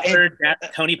 Tony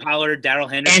Pollard, Darrell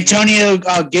Henderson. Antonio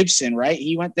Gibson, right?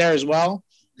 He went there as well.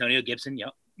 Antonio Gibson,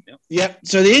 Yep.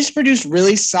 So they just produced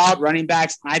really solid running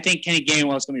backs. I think Kenny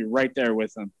Gainwell is going to be right there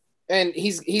with them. And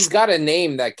he's got a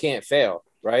name that can't fail,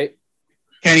 right?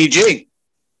 Kenny G.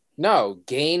 No,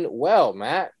 Gainwell,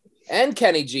 Matt. And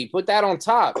Kenny G. Put that on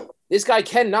top. This guy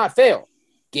cannot fail.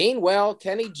 Gainwell,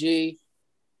 Kenny G,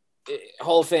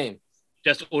 Hall of Fame.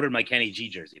 Just ordered my Kenny G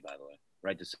jersey, by the way,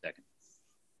 right this second.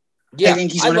 Yeah,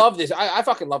 I love this. I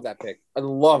fucking love that pick. I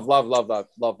love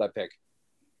that pick.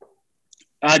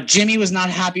 Jimmy was not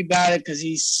happy about it because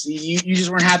you just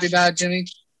weren't happy about it, Jimmy?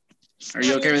 Are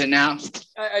you okay with it now?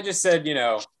 I just said,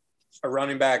 a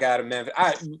running back out of Memphis.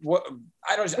 I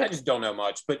just don't know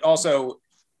much, but also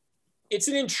it's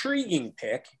an intriguing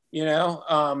pick,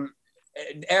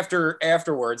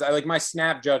 afterwards, I like my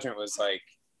snap judgment was like,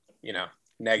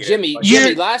 negative.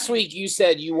 Jimmy, last week you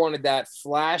said you wanted that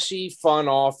flashy, fun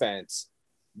offense.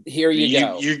 Here you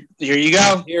go. Here you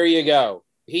go. Here you go.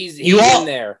 He's in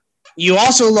there. You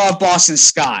also love Boston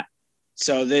Scott.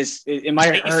 So it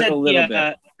might hurt a little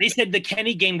bit. They said the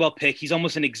Kenny Gainwell pick, he's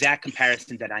almost an exact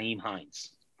comparison to Nyheim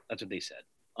Hines. That's what they said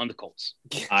on the Colts.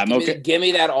 I'm okay. Give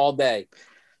me that all day.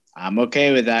 I'm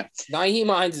okay with that.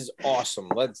 Nyheim Hines is awesome.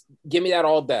 Give me that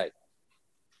all day.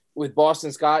 With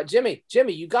Boston Scott. Jimmy,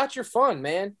 you got your fun,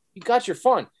 man. You got your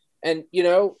fun. And,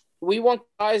 we want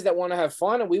guys that want to have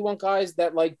fun, and we want guys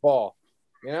that like ball.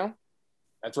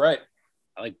 That's right.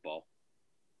 I like ball.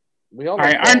 We all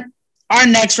right. ball. Our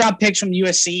next round pick's from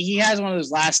USC. He has one of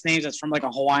those last names that's from like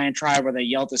a Hawaiian tribe where they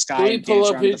yell at the sky and dance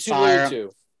around the fire.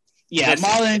 Yeah,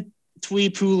 Marlon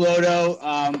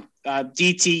Tuipulotu,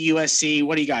 DT USC.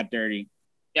 What do you got, Dirty?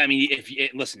 Yeah, I mean,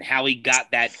 listen, Howie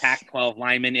got that Pac-12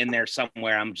 lineman in there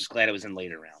somewhere. I'm just glad it was in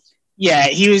later rounds. Yeah,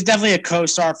 he was definitely a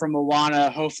co-star from Moana.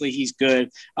 Hopefully he's good.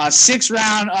 6th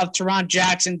round of Teron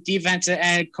Jackson, defensive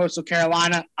end, Coastal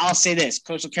Carolina. I'll say this.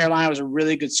 Coastal Carolina was a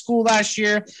really good school last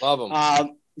year. Love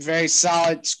him. Very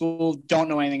solid school. Don't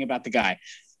know anything about the guy.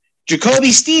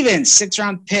 Jacoby Stevens,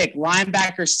 6th-round pick,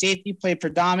 linebacker, safety, played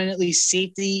predominantly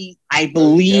safety, I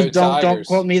believe. Don't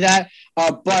quote me that.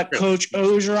 But Coach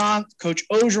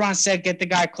Ogeron said get the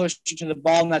guy closer to the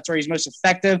ball, and that's where he's most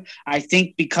effective. I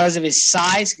think because of his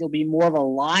size, he'll be more of a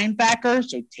linebacker.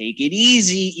 So take it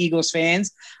easy, Eagles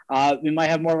fans. We might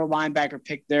have more of a linebacker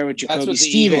pick there with Jacoby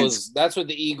Stevens. That's what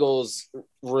the Eagles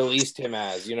released him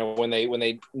as. When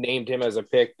they named him as a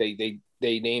pick, they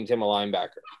named him a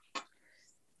linebacker.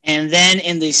 And then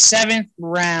in the 7th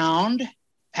round,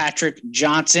 Patrick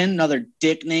Johnson, another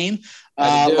dick name,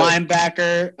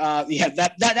 linebacker.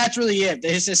 That's really it.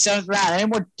 This is 7th round. Any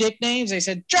more dick names? They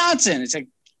said Johnson. It's like,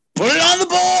 put it on the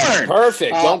board.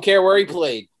 Perfect. Don't care where he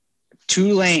played.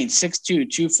 Tulane, 6'2",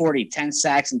 240, 10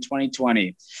 sacks in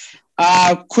 2020.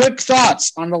 Quick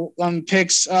thoughts on the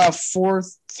picks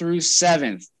 4th through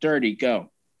 7th. Dirty,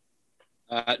 go.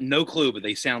 No clue, but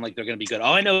they sound like they're going to be good.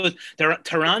 All I know is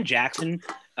Teron Jackson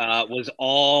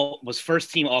was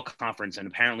first team all conference, and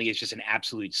apparently is just an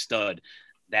absolute stud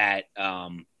that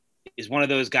is one of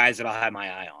those guys that I'll have my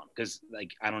eye on because,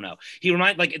 I don't know. He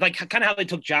reminds like kind of how they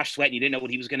took Josh Sweat and you didn't know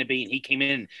what he was going to be, and he came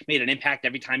in and made an impact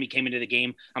every time he came into the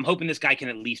game. I'm hoping this guy can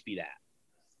at least be that.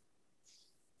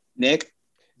 Nick?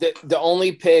 The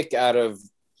only pick out of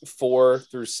 4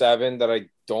 through 7 that I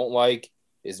don't like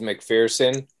is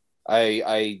McPherson.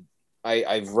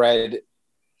 I've read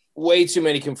way too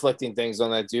many conflicting things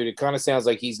on that dude. It kind of sounds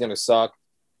like he's going to suck,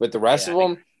 but the rest of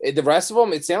them,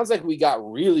 it sounds like we got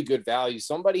really good value.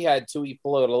 Somebody had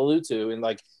Tuipulotu in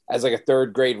as like a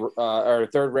third grade or a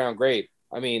third round grade.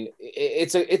 I mean,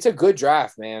 it's a good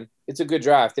draft, man. It's a good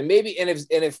draft, and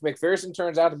if McPherson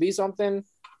turns out to be something,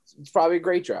 it's probably a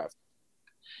great draft.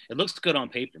 It looks good on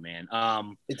paper, man.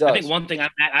 It does. I think one thing,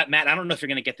 Matt, I don't know if you're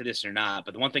going to get to this or not,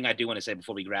 but the one thing I do want to say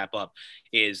before we wrap up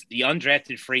is the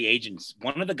undrafted free agents.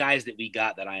 One of the guys that we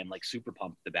got that I am like super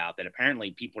pumped about that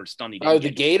apparently people are stunned. Oh, the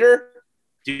Gator?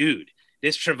 Dude,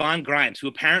 this Trevon Grimes, who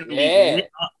apparently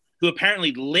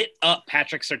lit up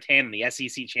Patrick Surtain in the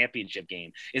SEC championship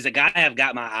game, is a guy I've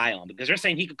got my eye on because they're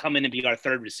saying he could come in and be our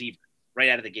third receiver right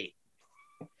out of the gate.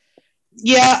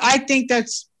 Yeah, I think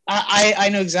that's I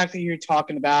know exactly who you're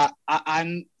talking about.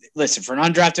 I'm listen, for an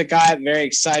undrafted guy, very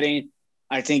exciting.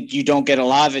 I think you don't get a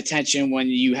lot of attention when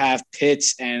you have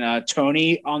Pitts and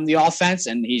Tony on the offense,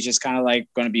 and he's just kind of like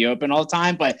going to be open all the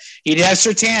time. But he did have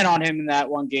Surtain on him in that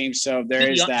one game, so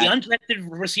there is that. The undrafted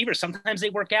receivers, sometimes they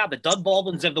work out. The Doug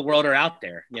Baldwins of the world are out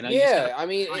there, you know. Yeah, I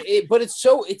mean, but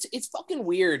it's fucking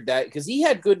weird that because he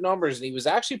had good numbers and he was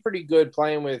actually pretty good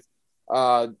playing with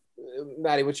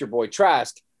Maddie. What's your boy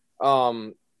Trask?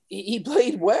 He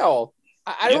played well.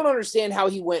 I don't understand how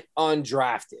he went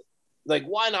undrafted. Like,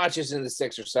 why not just in the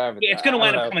 6th or 7th? Yeah, it's going to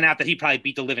wind up coming out that he probably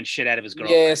beat the living shit out of his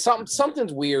girlfriend. Yeah,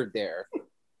 something's weird there.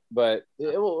 But,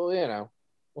 we'll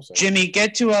see. Jimmy,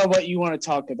 get to what you want to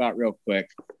talk about real quick.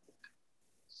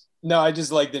 No, I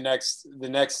just like the next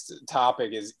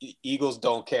topic is Eagles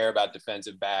don't care about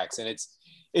defensive backs, and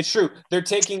it's true. They're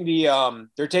taking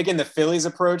the Phillies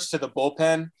approach to the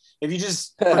bullpen. If you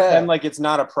just pretend like it's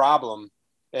not a problem,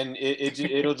 and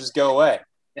it'll just go away.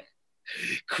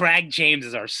 Craig James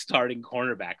is our starting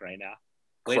cornerback right now.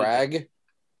 Craig,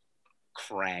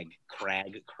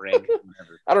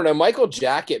 whatever. I don't know. Michael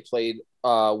Jacket played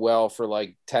well for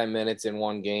like 10 minutes in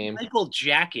one game. Michael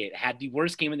Jacket had the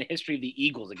worst game in the history of the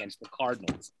Eagles against the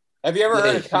Cardinals. Have you ever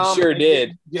heard of Tom? Sure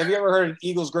did. Have you ever heard of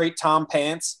Eagles great Tom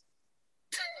Pants?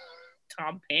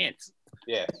 Tom Pants.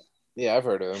 Yeah, I've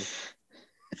heard of him.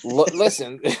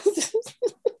 Listen.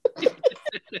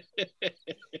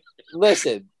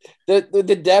 Listen,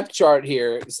 the depth chart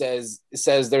here says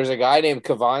there's a guy named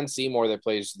Kevon Seymour that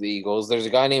plays for the Eagles. There's a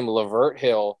guy named Lavert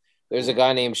Hill. There's a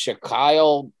guy named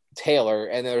Shaquille Taylor,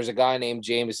 and there's a guy named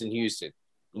Jamison Houston.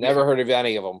 Never heard of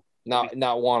any of them.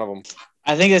 Not one of them.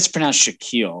 I think it's pronounced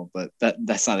Shaquille, but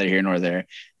that's neither here nor there.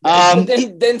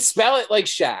 Then spell it like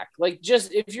Shaq. Like,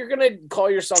 just if you're gonna call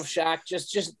yourself Shaq,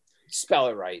 just spell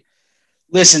it right.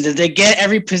 Listen, did they get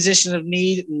every position of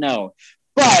need? No,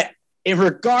 but in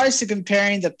regards to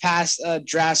comparing the past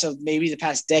drafts of maybe the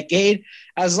past decade,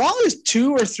 as long as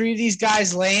 2 or 3 of these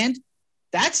guys land,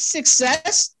 that's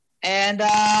success. And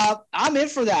I'm in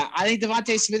for that. I think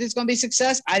Devontae Smith is going to be a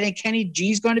success. I think Kenny G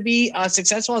is going to be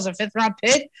successful as a 5th-round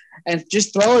pick and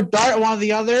just throw a dart at one of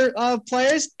the other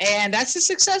players. And that's a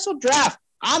successful draft.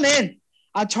 I'm in.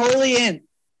 I'm totally in.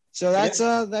 So that's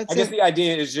I guess the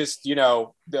idea is just,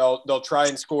 they'll try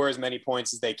and score as many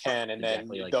points as they can, and then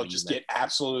they'll just get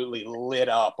absolutely lit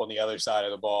up on the other side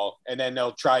of the ball, and then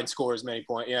they'll try and score as many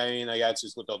points. You know what I mean? Like, that's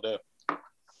just what they'll do.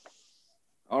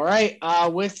 All right.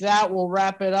 With that, we'll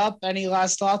wrap it up. Any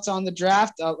last thoughts on the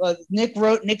draft? Nick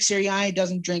wrote Nick Sirianni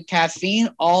doesn't drink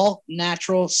caffeine. All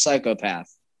natural psychopath.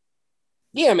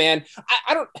 Yeah, man.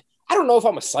 I don't know if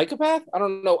I'm a psychopath. I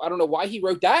don't know why he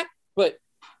wrote that, but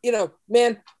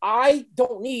man, I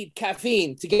don't need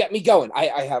caffeine to get me going.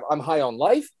 I'm high on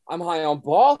life, I'm high on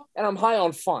ball, and I'm high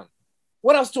on fun.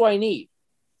 What else do I need?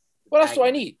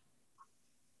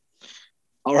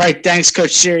 All right. Thanks,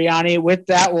 Coach Sirianni. With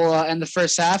that, we'll end the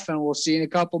first half, and we'll see you in a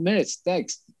couple minutes.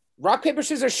 Thanks. Rock, paper,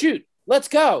 scissors, shoot. Let's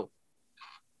go.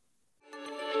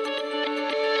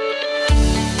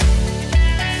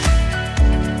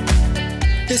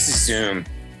 This is Zoom.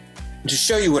 To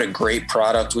show you what a great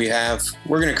product we have,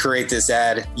 we're going to create this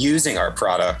ad using our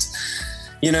product.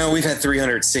 We've had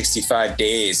 365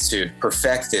 days to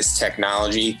perfect this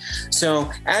technology.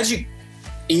 So as you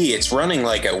it's running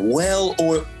like a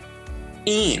well-oiled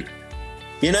machine.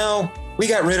 We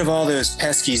got rid of all those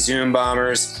pesky Zoom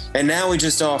bombers, and now we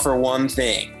just offer one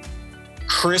thing: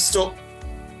 crystal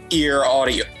ear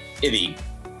audio.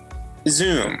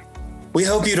 Zoom. We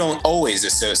hope you don't always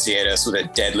associate us with a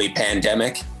deadly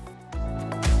pandemic.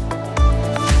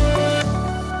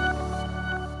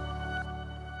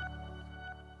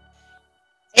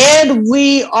 And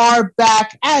we are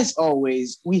back. As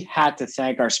always, we had to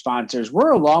thank our sponsors.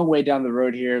 We're a long way down the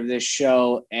road here of this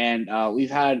show, and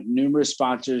we've had numerous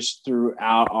sponsors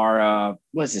throughout our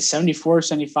 74,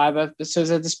 75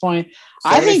 episodes at this point.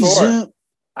 74.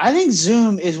 I think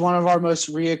Zoom is one of our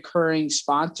most reoccurring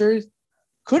sponsors.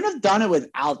 Couldn't have done it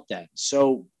without them.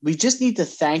 So we just need to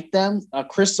thank them.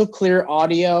 Crystal clear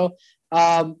audio.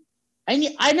 And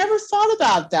I never thought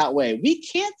about it that way. We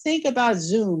can't think about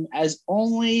Zoom as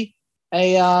only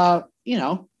a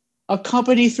a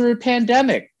company through a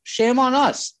pandemic. Shame on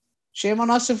us. Shame on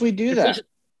us if we do that.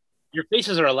 Your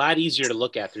faces are a lot easier to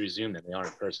look at through Zoom than they are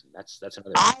in person. That's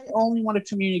another. I only want to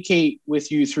communicate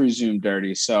with you through Zoom,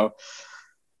 Dirty. So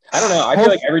I don't know. I feel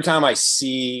like every time I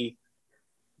see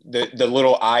the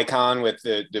little icon with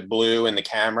the blue and the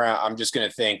camera, I'm just gonna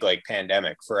think like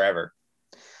pandemic forever.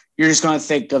 You're just gonna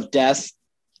think of death,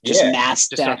 mass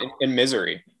death and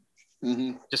misery.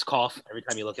 Mm-hmm. Just cough every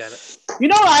time you look at it. You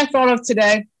know what I thought of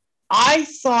today? I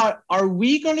thought, are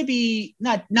we going to be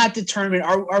not determined?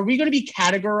 Are we going to be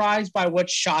categorized by what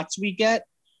shots we get?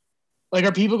 Like,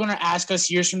 are people going to ask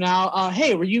us years from now?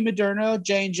 Hey, were you Moderna,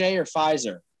 J&J, or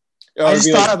Pfizer? I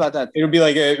just thought about that. It would be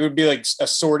like a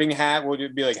sorting hat. Would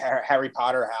it be like Harry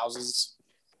Potter houses?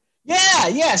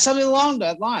 Yeah, something along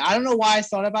that line. I don't know why I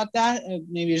thought about that.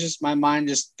 Maybe it's just my mind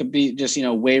just could be just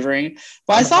wavering.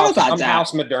 But I thought about that. I'm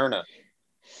House Moderna.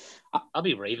 I'll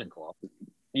be Ravenclaw.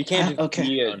 You can't. Okay.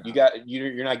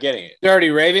 You're not getting it. Dirty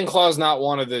Ravenclaw's not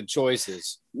one of the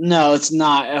choices. No, it's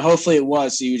not. Hopefully, it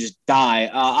was. So you just die.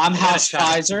 I'm House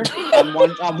Pfizer.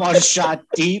 I'm one shot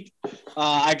deep.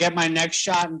 I get my next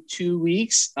shot in 2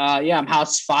 weeks. I'm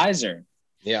House Pfizer.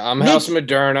 Yeah, I'm House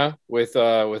Moderna with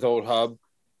old Hub.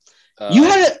 You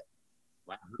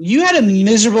had a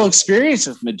miserable experience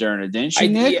with Moderna, didn't you,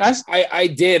 Nick? I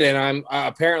did, and I'm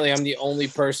apparently I'm the only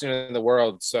person in the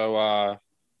world. So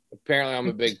apparently I'm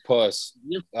a big puss.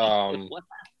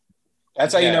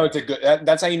 That's how you know it's a good.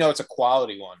 That's how you know it's a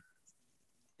quality one.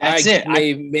 That's it.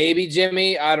 Maybe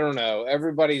Jimmy. I don't know.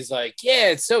 Everybody's like, yeah,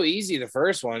 it's so easy. The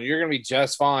first one, you're gonna be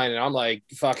just fine. And I'm like,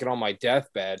 fucking on my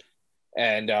deathbed,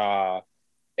 and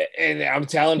I'm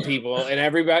telling people and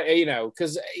everybody,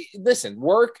 because listen,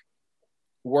 work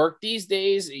these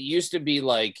days, it used to be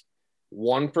like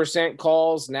 1%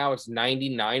 calls. Now it's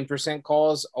 99%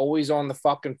 calls, always on the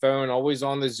fucking phone, always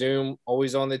on the Zoom,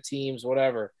 always on the Teams,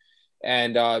 whatever.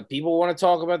 And people want to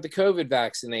talk about the COVID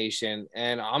vaccination.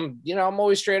 And I'm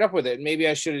always straight up with it. Maybe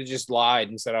I should have just lied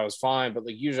and said I was fine. But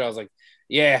like usually I was like,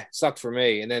 yeah, sucked for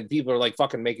me. And then people are like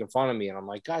fucking making fun of me. And I'm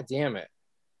like, God damn it.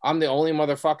 I'm the only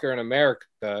motherfucker in America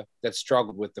that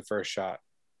struggled with the first shot.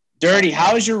 Dirty,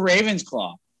 how is your Ravens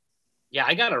claw? Yeah,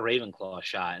 I got a Ravenclaw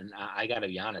shot, and I got to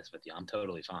be honest with you, I'm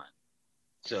totally fine.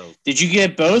 So, did you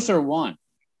get both or one?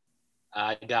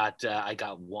 I got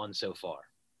one so far.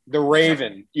 The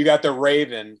Raven, you got the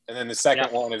Raven, and then the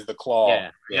second one is the claw.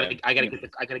 Yeah, I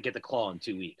gotta get the claw in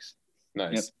 2 weeks.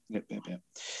 Nice. Yep.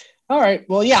 All right.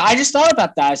 Well, yeah, I just thought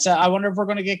about that. So I wonder if we're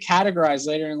going to get categorized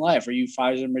later in life. Are you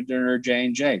Pfizer, Moderna, or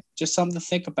J&J? Just something to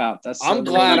think about. I'm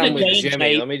glad I'm with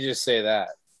Jimmy. Let me just say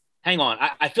that. Hang on.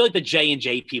 I feel like the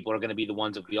J&J people are going to be the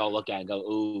ones that we all look at and go,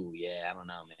 "Ooh, yeah, I don't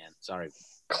know, man. Sorry."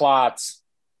 Clots.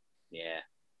 Yeah.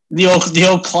 The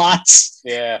old clots.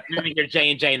 Yeah. You're going to hear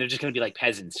J&J, and they're just going to be like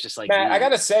peasants, just like. Matt, I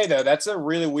gotta say though, that's a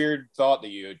really weird thought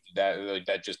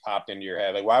that just popped into your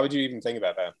head. Like, why would you even think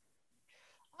about that?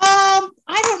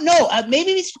 I don't know.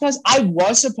 Maybe it's because I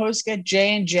was supposed to get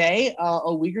J&J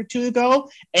a week or two ago,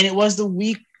 and it was the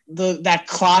week that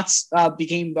clots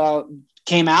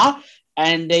came out,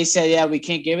 and they said, "Yeah, we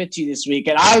can't give it to you this week."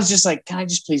 And I was just like, "Can I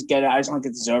just please get it? I just want to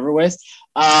get this over with."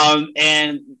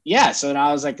 And yeah, so now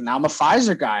I was like, now I'm a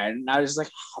Pfizer guy, and I was like,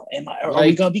 are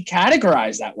we going to be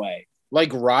categorized that way?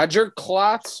 Like Roger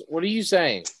Klotz? What are you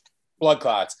saying? Blood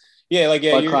clots. Yeah,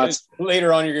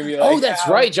 later on you're gonna be like, oh, that's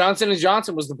right. Johnson &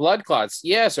 Johnson was the blood clots.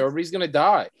 Yeah, so everybody's gonna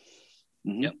die.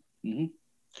 Mm-hmm. Yep. Mm-hmm.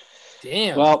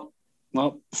 Damn.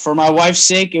 Well, for my wife's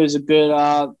sake, it was a good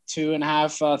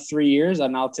 2.5, 3 years,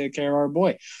 and I'll take care of our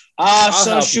boy.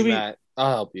 Matt. I'll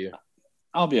help you.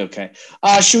 I'll be okay.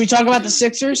 Should we talk about the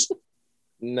Sixers?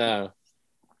 No.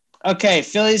 Okay,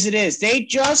 Phillies it is. They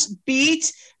just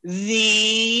beat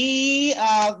the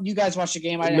you guys watched the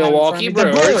game. Milwaukee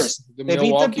Brewers. They beat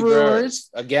the Brewers.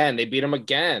 Again. They beat them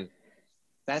again.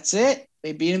 That's it.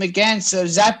 They beat them again. So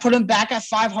does that put them back at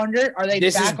 500? Are they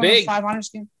back on the 500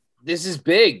 scheme? This is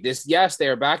big. Yes, they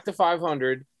are back to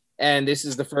 500, and this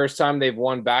is the first time they've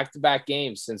won back-to-back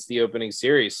games since the opening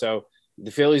series. So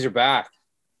the Phillies are back.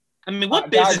 I mean,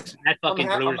 what business that fucking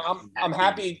Brewers? I'm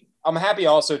happy. I'm happy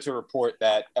also to report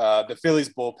that the Phillies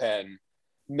bullpen,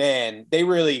 man,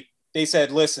 they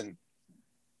said, listen,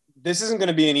 this isn't going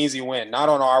to be an easy win. Not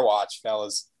on our watch,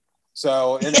 fellas.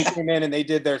 So, and they came in and they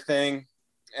did their thing.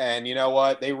 And you know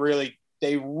what? They really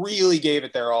gave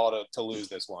it their all to lose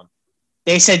this one.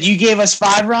 They said, you gave us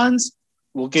 5 runs,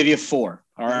 we'll give you 4.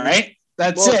 All right?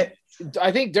 That's it.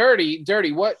 I think Dirty,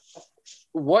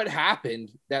 what happened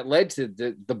that led to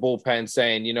the bullpen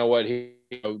saying, you know what,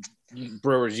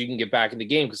 Brewers, you can get back in the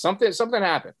game because something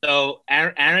happened. So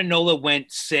Aaron Nola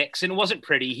went 6, and it wasn't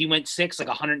pretty. He went 6, like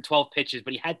 112 pitches,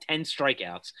 but he had 10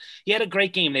 strikeouts. He had a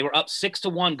great game. They were up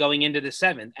 6-1 going into the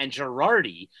 7th, and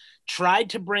Girardi tried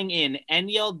to bring in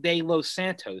Eniel de Los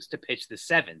Santos to pitch the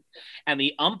 7th, and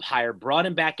the umpire brought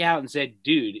him back out and said,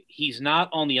 dude, he's not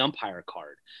on the umpire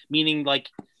card, meaning like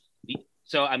 –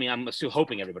 so, I mean, I'm still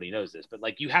hoping everybody knows this, but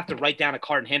like you have to write down a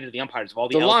card and hand it to the umpires of all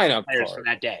the lineup players card for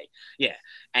that day. Yeah.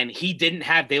 And he didn't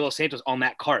have De Los Santos on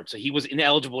that card. So he was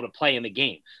ineligible to play in the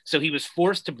game. So he was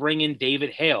forced to bring in David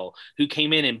Hale, who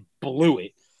came in and blew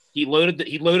it. He loaded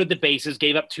the bases,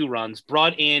 gave up 2 runs,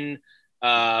 brought in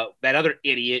that other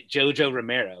idiot, Jojo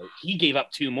Romero. He gave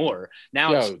up 2 more.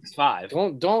 Now it's 5.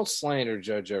 Don't slander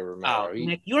Jojo Romero. Oh,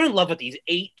 Nick, you're in love with these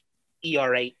 8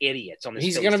 ERA idiots on this.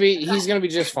 He's gonna be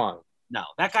just fine. No,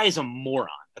 that guy is a moron.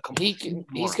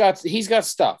 He's got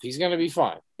stuff. He's gonna be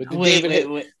fine. But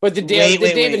the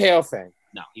David Hale thing.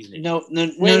 No, he's no.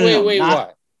 Wait,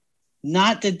 what?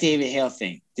 Not the David Hale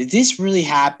thing. Did this really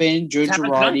happen? Joe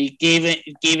Girardi gave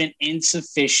an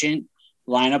insufficient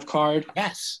lineup card.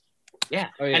 Yes. Yeah.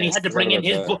 Oh, yeah. And he had to bring in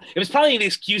his boy. It was probably an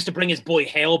excuse to bring his boy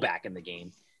Hale back in the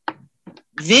game.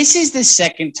 This is the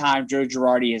second time Joe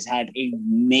Girardi has had a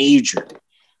major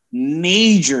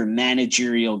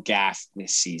managerial gaffe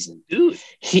this season. Dude.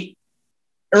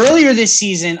 Earlier this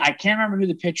season, I can't remember who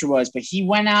the pitcher was, but he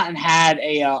went out and had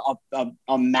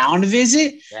a mound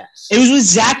visit. Yes. It was with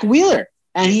Zach Wheeler,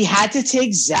 and he had to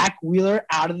take Zach Wheeler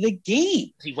out of the game.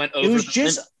 He went over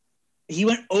he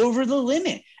went over the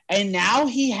limit. And now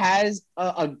he has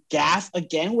a gaffe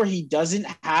again where he doesn't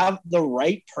have the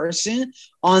right person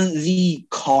on the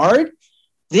card.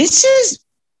 This is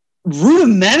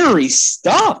rudimentary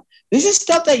stuff. This is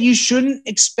stuff that you shouldn't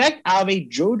expect out of a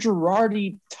Joe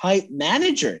Girardi type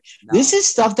manager. No. This is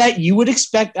stuff that you would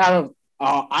expect out of,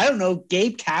 I don't know,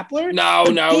 Gabe Kapler. No.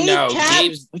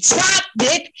 Stop,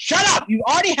 Nick. Shut up. You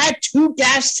already had 2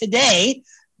 gaffes today.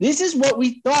 This is what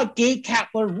we thought Gabe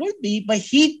Kapler would be, but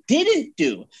he didn't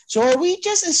do. So are we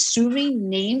just assuming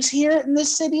names here in the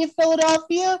city of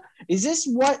Philadelphia? Is this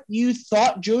what you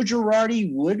thought Joe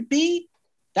Girardi would be?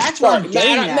 That's what I'm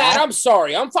getting at. Matt, I'm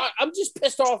sorry. I'm fine. I'm just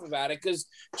pissed off about it because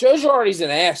Joe Girardi's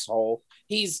an asshole.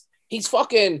 He's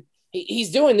fucking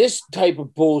he's doing this type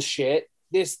of bullshit.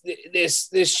 This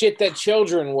shit that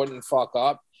children wouldn't fuck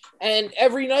up. And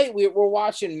every night we're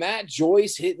watching Matt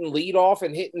Joyce hitting leadoff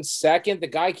and hitting second. The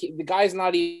guy's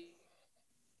not even.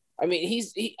 I mean,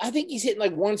 I think he's hitting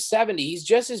like 170. He's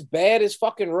just as bad as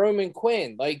fucking Roman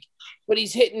Quinn. Like, but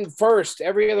he's hitting first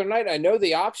every other night. I know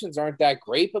the options aren't that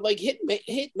great, but like hit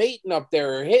Maton up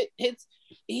there, hits.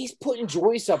 He's putting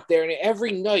Joyce up there, and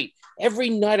every night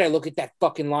I look at that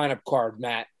fucking lineup card,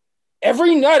 Matt.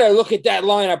 Every night I look at that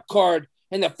lineup card,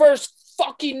 and the first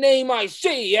fucking name I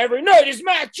see every night is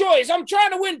Matt Joyce. I'm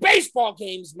trying to win baseball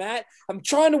games, Matt. I'm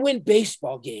trying to win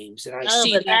baseball games, and I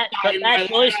see that guy in my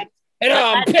lineup, and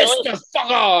I'm pissed the fuck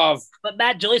off. But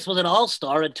Matt Joyce was an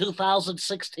all-star in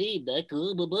 2016, Nick.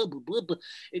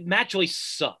 Matt Joyce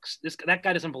sucks. That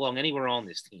guy doesn't belong anywhere on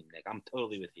this team, Nick. I'm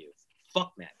totally with you.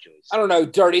 Fuck Matt Joyce. I don't know,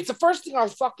 Dirty. It's the first thing I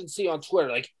fucking see on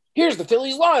Twitter. Like, here's the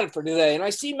Phillies line for today, and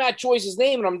I see Matt Joyce's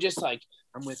name, and I'm just like,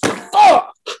 I'm with you.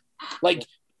 Fuck! Like,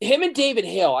 him and David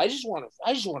Hale, I just want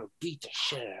to beat the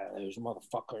shit out of those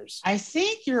motherfuckers. I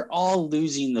think you're all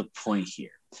losing the point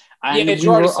here.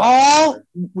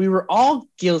 We were all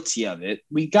guilty of it.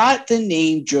 We got the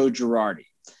name Joe Girardi,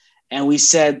 and we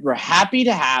said we're happy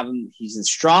to have him. He's a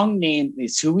strong name.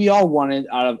 It's who we all wanted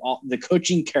out of all the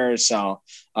coaching carousel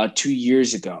 2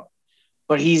 years ago.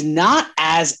 But he's not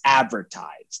as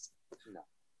advertised. No.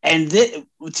 And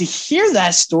to hear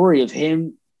that story of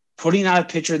him putting out a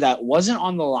pitcher that wasn't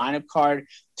on the lineup card,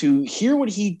 to hear what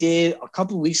he did a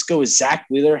couple of weeks ago with Zach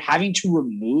Wheeler, having to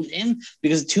remove him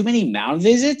because of too many mound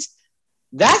visits,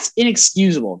 that's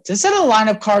inexcusable. To set a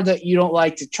lineup card that you don't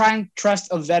like, to try and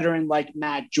trust a veteran like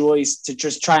Matt Joyce to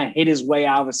just try and hit his way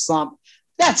out of a slump,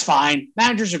 that's fine.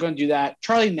 Managers are going to do that.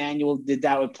 Charlie Manuel did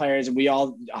that with players, and we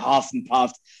all huffed and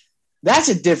puffed. That's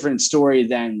a different story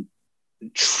than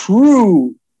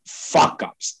true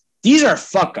fuck-ups. These are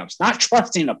fuck-ups, not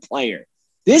trusting a player.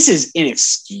 This is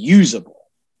inexcusable.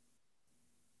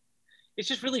 It's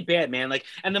just really bad, man. Like,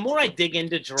 and the more I dig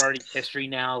into Girardi's history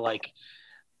now, like,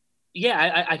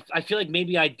 yeah, I feel like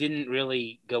maybe I didn't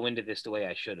really go into this the way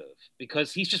I should have,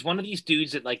 because he's just one of these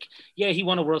dudes that, like, yeah, he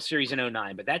won a World Series in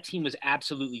 2009, but that team was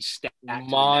absolutely stacked.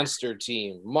 Monster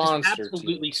team.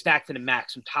 Absolutely stacked to the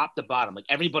max from top to bottom. Like,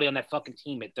 everybody on that fucking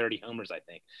team hit 30 homers, I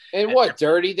think. And what,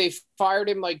 Dirty? They fired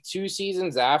him like 2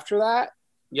 seasons after that?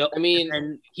 Yep. I mean,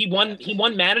 and he won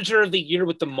manager of the year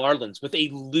with the Marlins with a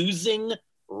losing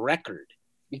record.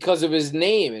 because of his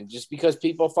name and just because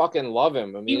people fucking love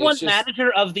him. I mean, He won it's just,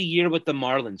 manager of the year with the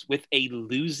Marlins with a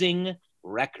losing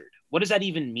record. What does that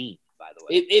even mean, by the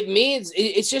way? it means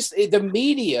it's just the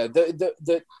media,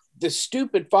 the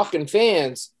stupid fucking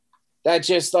fans that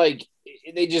just like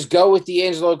they just go with the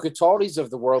Angelo Cataldi's of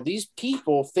the world. These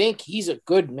people think he's a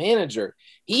good manager.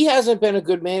 He hasn't been a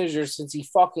good manager since he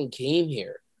fucking came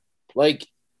here. Like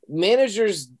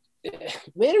managers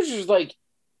like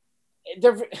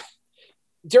they're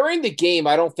during the game.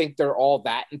 I don't think they're all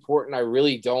that important. I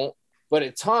really don't. But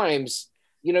at times,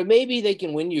 maybe they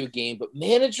can win you a game, but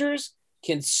managers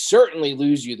can certainly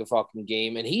lose you the fucking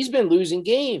game. And he's been losing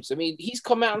games. I mean, he's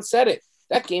come out and said it.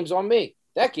 That game's on me.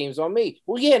 That game's on me.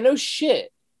 Well, yeah, no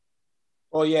shit.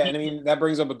 Well, yeah, and I mean that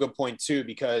brings up a good point too,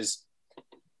 because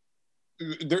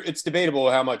it's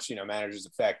debatable how much managers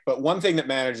affect. But one thing that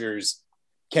managers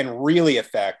can really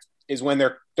affect is when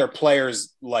their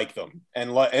players like them, and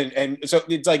so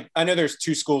it's like I know there's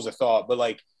two schools of thought, but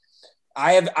like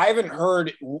I haven't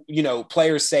heard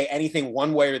players say anything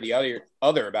one way or the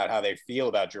other about how they feel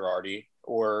about Girardi,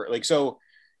 or like so.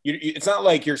 It's not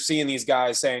like you're seeing these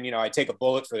guys saying I take a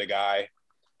bullet for the guy.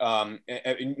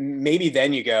 Maybe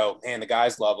then you go, man, the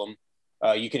guys love him.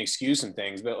 You can excuse some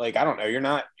things, but like I don't know, you're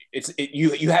not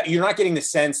getting the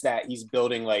sense that he's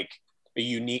building like a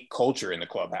unique culture in the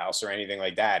clubhouse or anything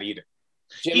like that either.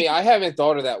 Jimmy, I haven't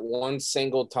thought of that one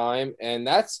single time, and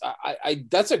that's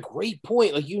a great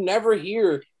point. Like you never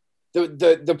hear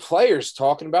the players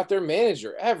talking about their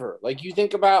manager ever. Like you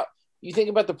think about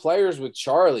the players with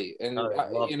Charlie, and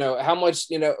how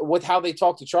much with how they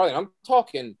talk to Charlie. I'm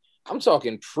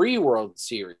talking pre-World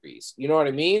Series. You know what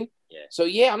I mean? Yeah. So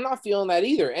yeah, I'm not feeling that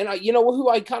either. And who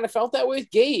I kind of felt that way with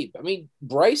Gabe. I mean,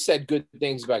 Bryce said good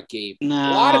things about Gabe. No,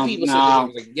 a lot of people said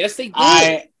good things. Like, yes, they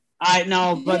did. I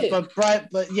know, but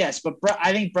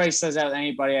I think Bryce says that with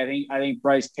anybody. I think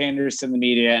Bryce panders to the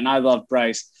media, and I love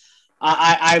Bryce.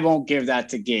 I won't give that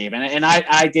to Gabe, and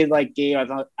I did like Gabe.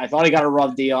 I thought he got a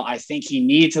rough deal. I think he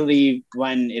needed to leave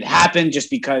when it happened, just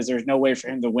because there's no way for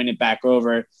him to win it back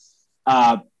over.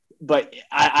 But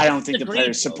I don't think the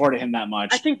players supported him that much.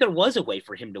 I think there was a way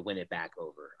for him to win it back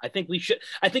over. I think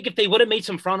if they would have made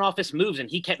some front office moves and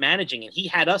he kept managing and he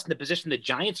had us in the position the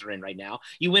Giants are in right now,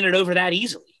 you win it over that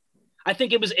easily. I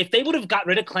think it was if they would have got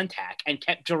rid of Klentak and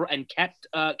kept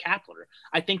Kapler,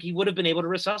 I think he would have been able to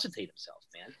resuscitate himself,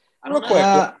 man. Real quick,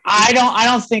 I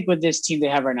don't think with this team they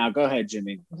have right now. Go ahead,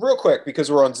 Jimmy. Real quick, because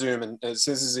we're on Zoom and since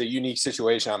this is a unique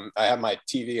situation, I have my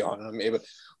TV on and I'm able.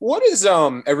 What is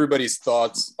everybody's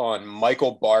thoughts on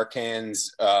Michael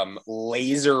Barkan's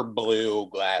laser blue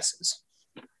glasses?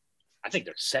 I think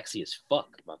they're sexy as fuck,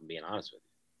 if I'm being honest with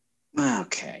you.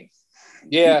 Okay.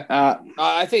 Yeah.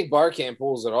 I think Barkan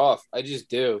pulls it off. I just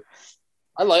do.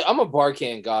 I'm a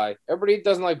Barkan guy. Everybody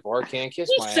doesn't like Barkan. Kiss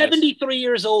my ass. He's 73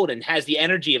 years old and has the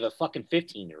energy of a fucking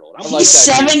 15-year-old. I like that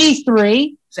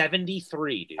 73?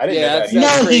 73, dude. I didn't know that.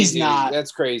 No, crazy. he's not.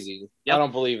 That's crazy. Yep. I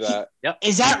don't believe that. Yep.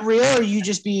 Is that real, or are you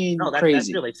just being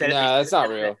crazy? That's real. No, that's not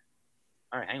real.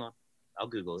 All right, hang on. I'll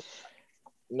Google it.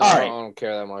 No, All right. I don't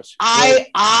care that much.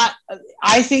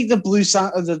 I think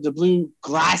the blue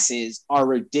glasses are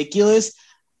ridiculous.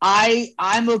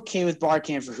 I'm okay with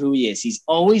Barkan for who he is. He's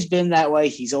always been that way.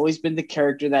 He's always been the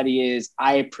character that he is.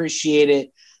 I appreciate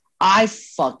it. I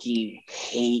fucking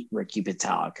hate Ricky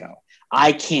Pitalico.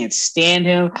 I can't stand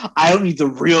him. I don't need the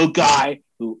real guy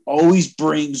who always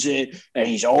brings it and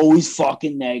he's always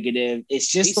fucking negative.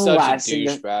 It's just He's the such last a thing.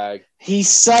 douchebag. He's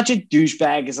such a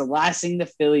douchebag. It's the last thing the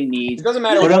Philly needs. It doesn't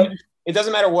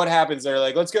matter what happens. They're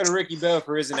like, let's go to Ricky Bell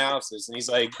for his analysis, and he's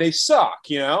like, they suck.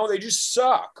 They just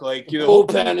suck. Like The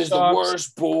bullpen is the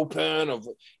worst bullpen of.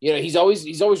 He's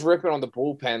always ripping on the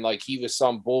bullpen like he was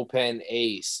some bullpen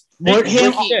ace.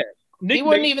 He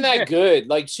wasn't even that good.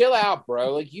 Like, chill out,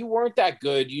 bro. Like, you weren't that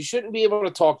good. You shouldn't be able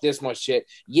to talk this much shit.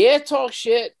 Yeah, talk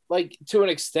shit, like, to an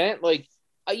extent. Like,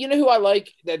 you know who I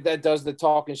like that does the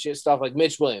talking shit stuff? Like,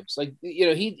 Mitch Williams. Like,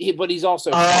 but he's also...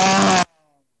 God,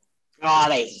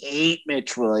 I hate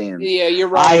Mitch Williams. Yeah, you're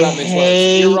wrong about Mitch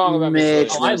Williams. You're wrong about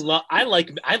Mitch Williams. I like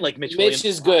Mitch Williams. Mitch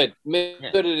is good. Mitch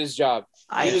is good at his job.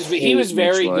 He was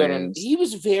very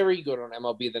good on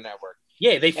MLB The Network.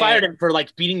 Yeah, they fired him for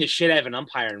like beating the shit out of an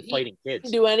umpire and fighting kids.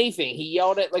 He didn't do anything. He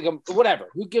yelled at like whatever.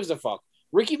 Who gives a fuck?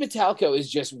 Ricky Pitalico is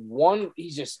just one.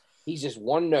 He's just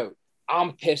one note.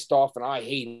 I'm pissed off and I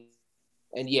hate him.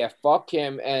 And yeah, fuck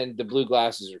him. And the blue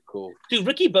glasses are cool. Dude,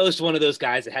 Ricky Bo's one of those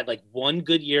guys that had like one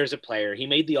good year as a player. He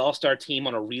made the All-Star team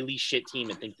on a really shit team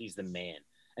and thinks he's the man.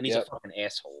 And he's a fucking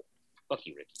asshole. Fuck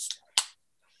you, Ricky.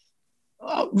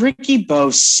 Ricky Bo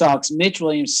sucks. Mitch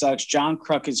Williams sucks. John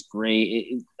Kruk is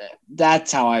great.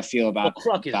 That's how I feel about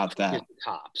Kruk is that.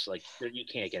 tops. Like you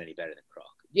can't get any better than Kruk.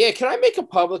 Yeah, can I make a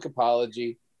public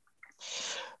apology?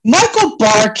 Michael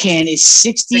Barkan is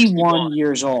 61 61.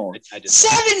 years old. I just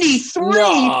 73?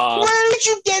 No. Where did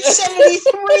you get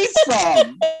 73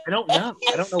 from? I don't know.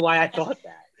 I don't know why I thought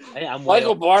that. I'm way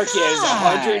Michael off. Barkan is God.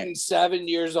 107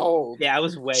 years old. Yeah, I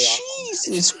was way off.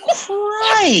 Jesus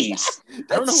Christ. I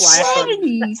don't know why I thought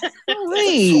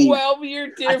 73.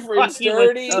 12-year difference,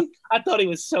 Dirty. I thought he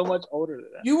was so much older than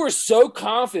that. You were so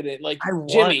confident. Like, I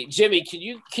was. Jimmy, can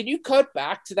you cut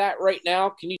back to that right now?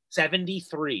 Can you?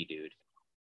 73, dude.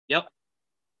 Yep.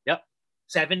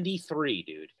 73,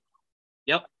 dude.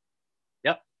 Yep.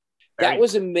 That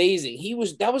was amazing.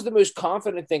 That was the most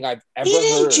confident thing I've ever He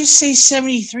didn't heard. just say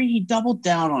 73. He doubled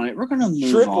down on it. We're going to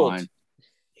move Tripled. on.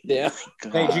 Yeah.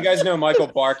 Hey, did you guys know Michael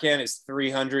Barkan is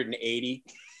 380?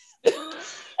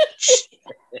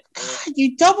 God,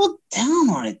 you doubled down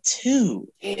on it, too.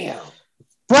 Damn.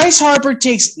 Bryce Harper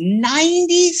takes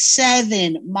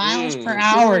 97 miles per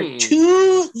hour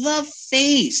to the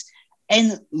face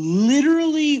and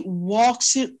literally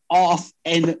walks it off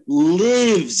and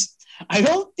lives. I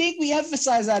don't think we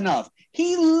emphasize that enough.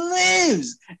 He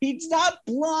lives. He's not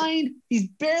blind. He's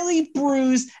barely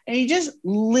bruised, and he just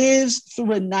lives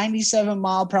through a 97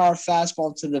 mile per hour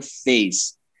fastball to the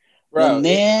face. Bro, the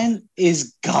man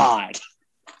is God.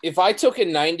 if I took a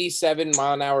 97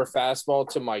 mile an hour fastball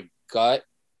to my gut,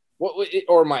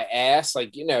 or my ass,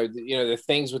 like the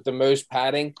things with the most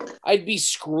padding, I'd be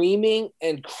screaming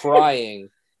and crying.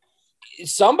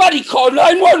 Somebody call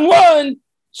 911,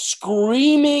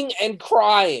 screaming and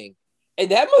crying. And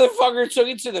that motherfucker took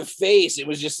it to the face. It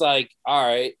was just like, all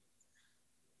right,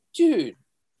 dude,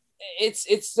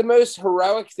 it's the most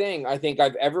heroic thing I think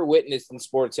I've ever witnessed in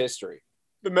sports history.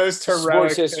 The most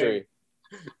heroic Sports history.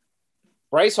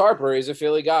 Bryce Harper is a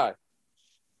Philly guy.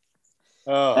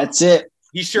 Oh, That's it.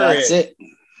 he sure That's is. it.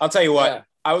 I'll tell you what. Yeah.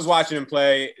 I was watching him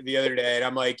play the other day, and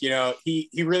I'm like, he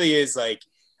really is like.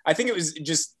 I think it was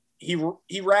just he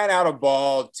ran out a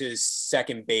ball to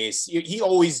second base. He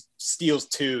always steals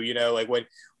two. Like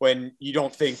when you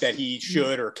don't think that he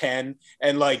should or can,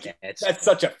 and like that's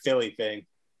such a Philly thing.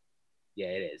 Yeah,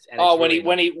 it is. And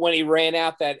when he ran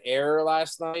out that error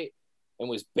last night and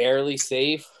was barely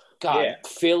safe. God, Yeah.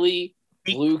 Philly.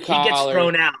 Blue he collar. gets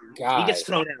thrown out. guy. He gets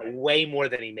thrown out way more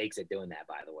than he makes it doing that.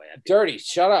 By the way, Dirty,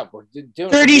 shut up. We're doing. Dirty,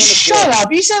 we're doing shut the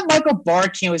up. You said Michael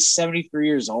Barkan was 73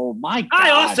 years old. My God. I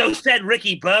also said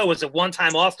Ricky Bo was a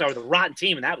one-time All-Star with a rotten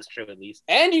team, and that was true at least.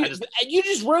 And you I you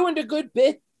just ruined a good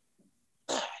bit.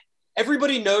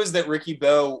 Everybody knows that Ricky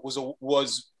Bo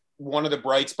was one of the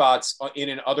bright spots in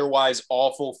an otherwise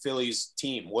awful Phillies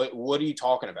team. What are you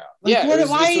talking about? Like, Yeah, what- it was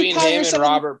why are you between calling him and yourself-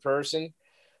 Robert Person.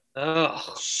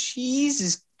 Oh,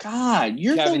 Jesus God.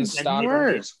 You're Kevin the Stopper.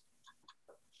 worst.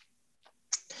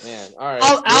 Man, all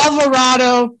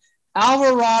right.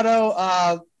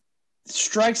 Alvarado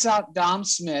strikes out Dom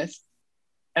Smith,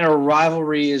 and a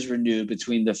rivalry is renewed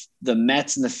between the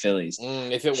Mets and the Phillies.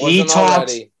 If it He wasn't talks-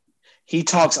 already. He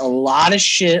talks a lot of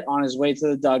shit on his way to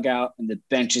the dugout, and the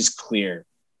bench is clear.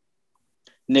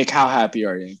 Nick, how happy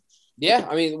are you? Yeah,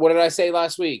 I mean, what did I say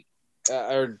last week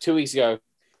or 2 weeks ago?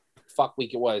 Fuck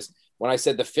week it was. When I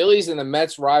said the Phillies and the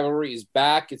Mets rivalry is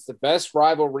back. It's the best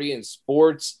rivalry in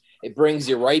sports. It brings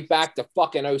you right back to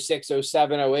fucking 06,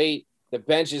 07, 08. The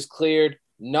bench is cleared.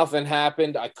 Nothing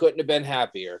happened. I couldn't have been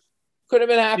happier.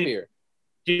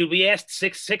 dude, we asked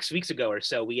six weeks ago or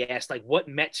so. We asked like, what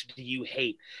Mets do you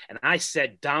hate? And I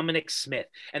said Dominic Smith.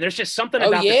 And there's just something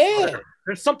about this.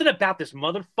 There's something about this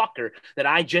motherfucker that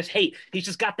I just hate. He's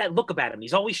just got that look about him.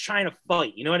 He's always trying to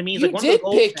fight. You know what I mean? He's You like one did of those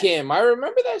old pick Mets. him. I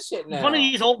remember that shit now. He's one of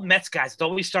these old Mets guys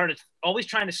that's always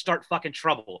trying to start fucking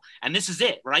trouble. And this is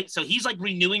it, right? So he's like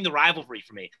renewing the rivalry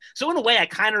for me. So in a way, I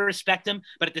kind of respect him,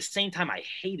 but at the same time, I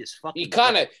hate his fucking.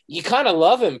 You kind of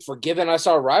love him for giving us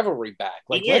our rivalry back.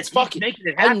 Like, let's fucking making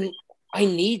it happen. I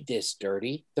need this,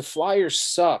 Dirty. The Flyers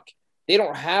suck. They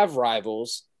don't have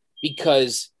rivals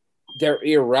because they're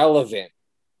irrelevant.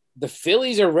 The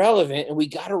Phillies are relevant, and we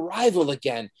got a rival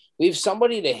again. We have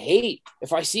somebody to hate.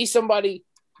 If I see somebody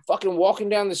fucking walking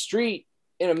down the street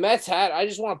in a Mets hat, I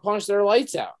just want to punch their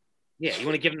lights out. Yeah, you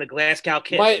want to give him the Glasgow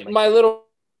kiss. My little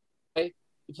he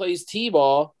plays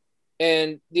T-ball,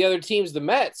 and the other team's the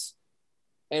Mets.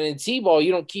 And in T-ball,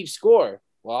 you don't keep score.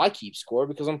 Well, I keep score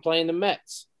because I'm playing the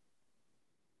Mets.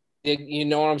 You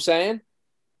know what I'm saying?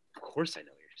 Of course I know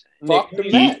what Fuck the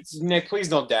Mets. Nick, please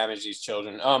don't damage these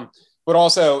children. But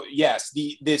also, yes,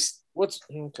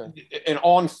 an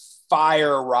on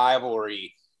fire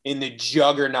rivalry in the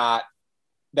juggernaut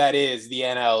that is the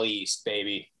NL East,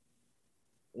 baby.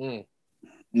 Mm.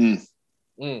 Mm.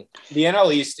 Mm. The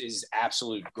NL East is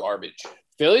absolute garbage.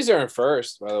 Phillies are in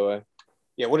first, by the way.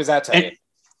 Yeah, what does that tell you? And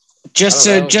just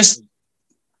I to don't know.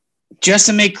 just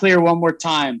to make clear one more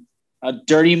time,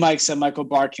 Dirty Mike said Michael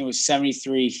Barkin was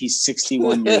 73. He's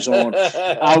 61 years old.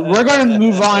 We're going to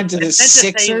move on to the I meant to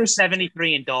say Sixers.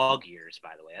 73 in dog years,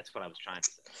 by the way. That's what I was trying to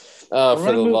say. We're For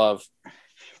gonna the move- love.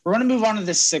 We're going to move on to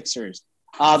the Sixers.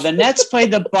 The Nets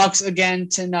played the Bucks again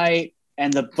tonight,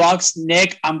 and the Bucks,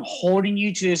 Nick, I'm holding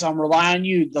you to this. I'm relying on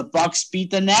you. The Bucks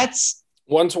beat the Nets.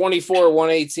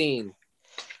 124-118.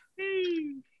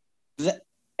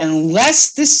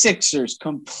 Unless the Sixers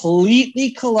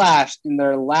completely collapse in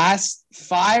their last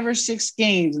 5 or 6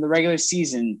 games in the regular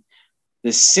season,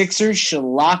 the Sixers should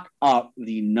lock up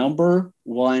the number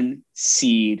 1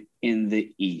 seed in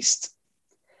the East.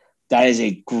 That is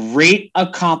a great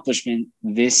accomplishment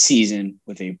this season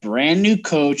with a brand new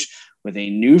coach, with a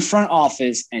new front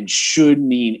office, and should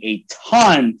mean a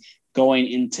ton going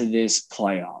into this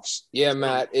playoffs. Yeah,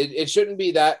 Matt, it shouldn't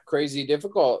be that crazy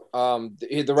difficult.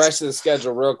 The rest of the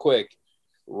schedule, real quick.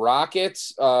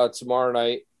 Rockets tomorrow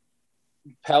night,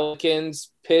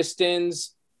 Pelicans,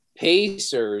 Pistons,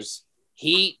 Pacers,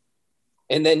 Heat,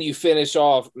 and then you finish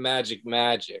off Magic.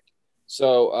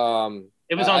 So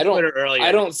It was on Twitter earlier.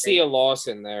 I don't see a loss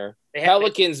in there. They have-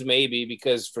 Pelicans maybe,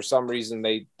 because for some reason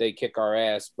they kick our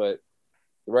ass, but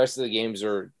the rest of the games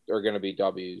are going to be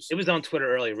W's. It was on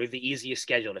Twitter earlier. We have the easiest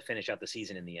schedule to finish out the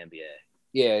season in the NBA.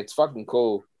 Yeah, it's fucking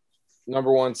cool.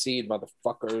 Number 1 seed,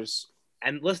 motherfuckers.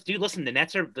 And listen, the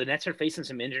Nets are facing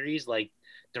some injuries. Like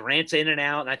Durant's in and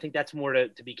out, and I think that's more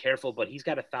to be careful. But he's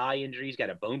got a thigh injury. He's got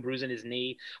a bone bruise in his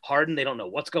knee. Harden, they don't know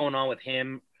what's going on with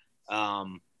him.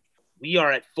 We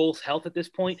are at full health at this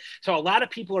point. So a lot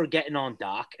of people are getting on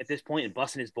Doc at this point and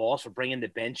busting his balls for bringing the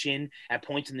bench in at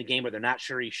points in the game where they're not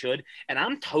sure he should. And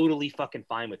I'm totally fucking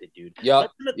fine with it, dude.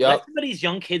 Yep. Let some of these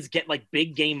young kids get like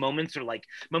big game moments, or like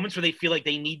moments where they feel like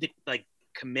they need to like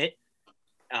commit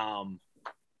and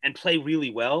play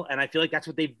really well. And I feel like that's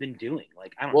what they've been doing.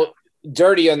 Like, I don't know.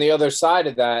 Dirty on the other side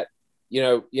of that, you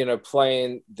know,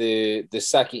 playing the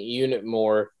second unit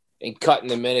more and cutting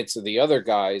the minutes of the other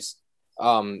guys.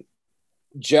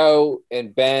 Joe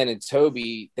and Ben and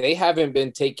Toby, they haven't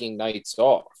been taking nights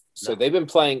off. So they've been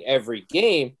playing every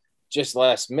game, just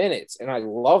less minutes. And I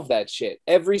love that shit.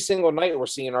 Every single night we're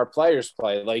seeing our players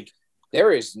play. Like,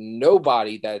 there is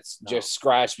nobody that's just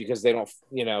scratched because they don't,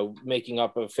 making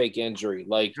up a fake injury.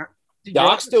 Like,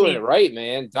 Doc's doing it right,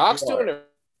 man. Doc's doing it.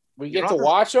 We get to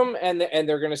watch them, and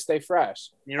they're going to stay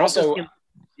fresh. Also,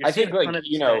 I think,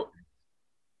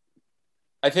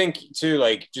 I think too,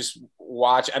 like, just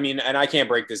watch. I mean, and I can't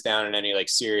break this down in any like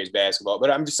serious basketball, but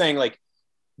I'm just saying, like,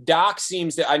 Doc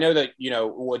seems to. I know that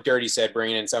what Dirty said,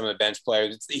 bringing in some of the bench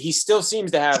players. He still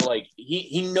seems to have like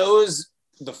he knows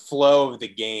the flow of the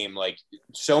game like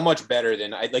so much better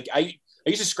than I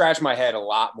used to scratch my head a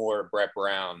lot more at Brett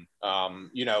Brown.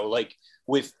 Like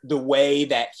with the way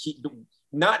that he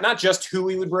not just who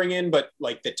he would bring in, but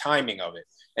like the timing of it.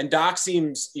 And Doc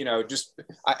seems,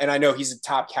 and I know he's a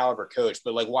top caliber coach,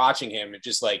 but like watching him, it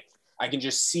just like, I can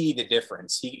just see the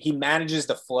difference. He manages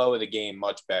the flow of the game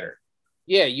much better.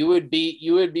 Yeah. You would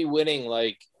be winning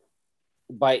like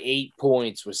by 8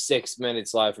 points with 6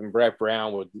 minutes left, and Brett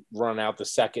Brown would run out the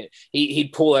second.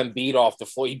 He'd pull Embiid off the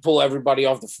floor. He'd pull everybody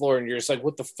off the floor, and you're just like,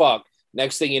 what the fuck?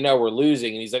 Next thing you know, we're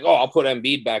losing. And he's like, oh, I'll put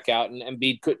Embiid back out, and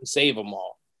Embiid couldn't save them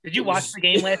all. Did you watch the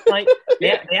game last night?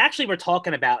 They actually were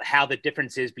talking about how the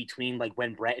difference is between like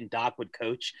when Brett and Doc would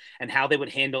coach and how they would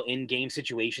handle in-game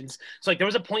situations. So like there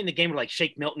was a point in the game where like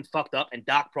Shake Milton fucked up and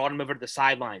Doc brought him over to the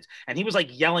sidelines and he was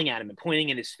like yelling at him and pointing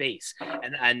in his face.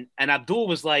 And Abdul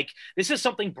was like, this is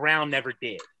something Brown never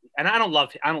did. And I don't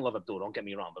love Abdul, don't get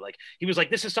me wrong, but like he was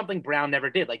like, this is something Brown never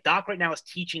did. Like Doc right now is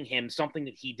teaching him something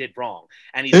that he did wrong.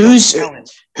 And he's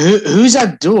who's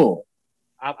Abdul?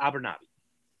 Abdernabi.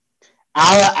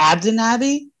 Ala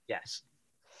Abdenabi? Yes.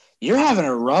 You're having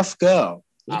a rough go.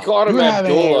 He called him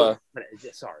Abdullah.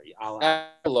 Sorry.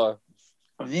 Abdullah.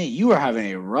 Oh, man, you were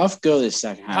having a rough go this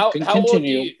second half.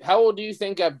 How old do you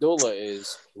think Abdullah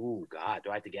is? Oh, God.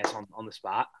 Do I have to guess on the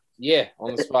spot? Yeah,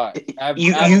 on the spot. All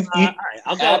right,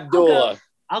 I'll go Abdullah.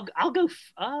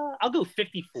 I'll go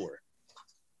 54.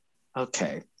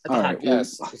 Okay. That's all right.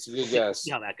 Yes, it's a good guess.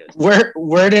 See how that goes.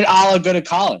 Where did Allah go to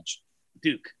college?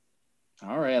 Duke.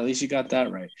 All right, at least you got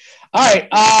that right. All right.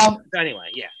 So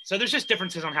anyway, yeah. So there's just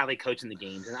differences on how they coach in the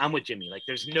games, and I'm with Jimmy. Like,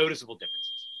 there's noticeable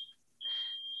differences.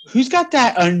 Who's got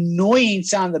that annoying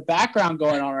sound in the background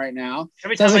going on right now?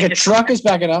 Every Sounds time like a truck is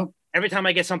backing up. Every time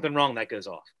I get something wrong, that goes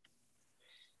off.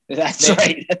 That's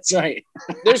right. That's right.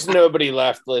 There's nobody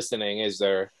left listening, is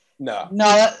there? No.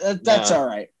 No, that's No. all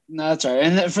right. No, that's all right.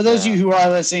 And for those of you who are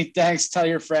listening, thanks. Tell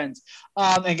your friends.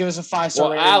 And give us a 5-star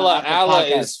Well, rating. on Apple Allah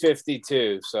Podcasts. is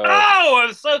 52, so Oh,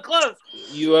 I'm so close.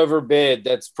 you overbid.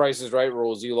 That's Price is Right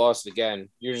rules. You lost again.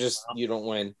 You don't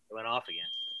win. It went off again.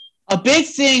 A big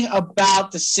thing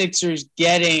about the Sixers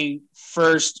getting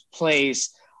first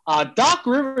place, Doc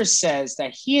Rivers says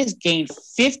that he has gained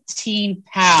 15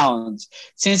 pounds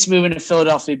since moving to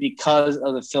Philadelphia because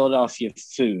of the Philadelphia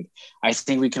food. I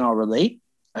think we can all relate.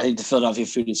 I think the Philadelphia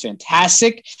food is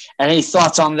fantastic. Any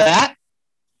thoughts on that?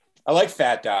 I like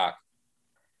Fat Doc.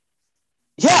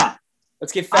 Yeah,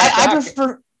 Let's get Fat I Doc.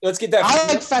 prefer. Let's get that. I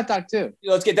like Fat Doc too.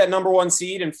 Let's get that number 1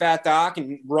 seed in Fat Doc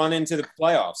and run into the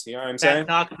playoffs. You know what I'm saying?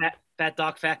 Fat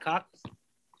Doc, Fat Cock.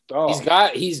 Oh,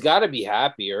 He's got to be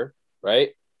happier,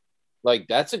 right? Like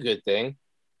that's a good thing.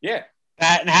 yeah.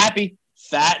 Fat and happy.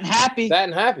 Fat and happy. That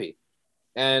and happy,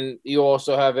 and you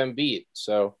also have Embiid.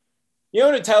 So You know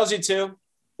what it tells you too?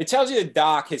 It tells you that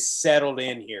Doc has settled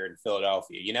in here in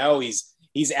Philadelphia. You know, he's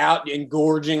out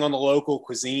engorging on the local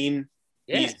cuisine.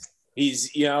 Yeah. He's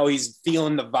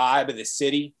feeling the vibe of the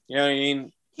city. You know what I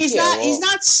mean? He's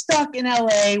not stuck in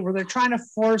LA where they're trying to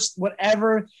force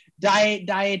whatever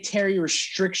dietary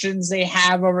restrictions they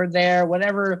have over there,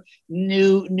 whatever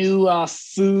new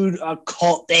food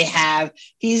cult they have.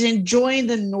 He's enjoying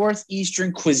the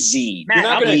northeastern cuisine.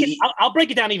 Matt, not I'll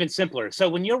break it down even simpler. So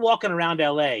when you're walking around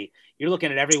LA, you're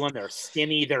looking at everyone. They're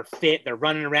skinny, they're fit, they're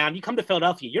running around. You come to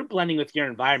Philadelphia, you're blending with your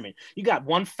environment. You got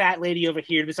one fat lady over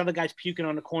here. This other guy's puking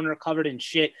on the corner, covered in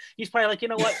shit. He's probably like, you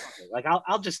know what? Like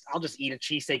I'll just eat a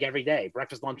cheesesteak every day,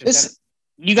 breakfast, lunch, and dinner.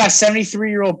 You got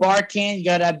 73-year-old Barkan. You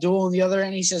got Abdul on the other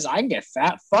end. He says, "I can get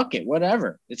fat. Fuck it,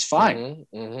 whatever. It's fine."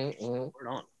 Word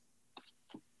on.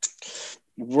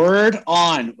 Word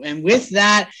on. And with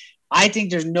that, I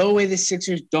think there's no way the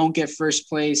Sixers don't get first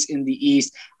place in the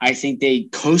East. I think they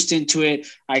coast into it.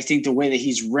 I think the way that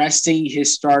he's resting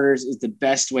his starters is the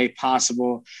best way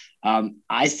possible.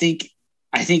 I think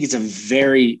it's a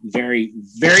very, very,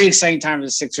 very exciting time for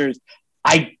the Sixers.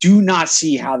 I do not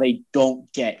see how they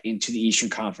don't get into the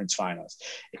Eastern Conference Finals.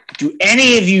 Do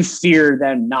any of you fear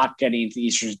them not getting into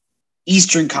the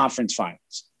Eastern Conference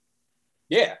Finals?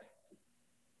 Yeah.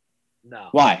 No.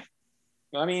 Why?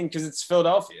 I mean, because it's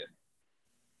Philadelphia.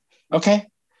 Okay.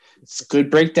 It's a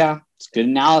good breakdown. It's good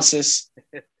analysis.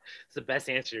 It's the best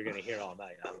answer you're going to hear all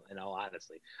night, in all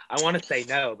honesty. I want to say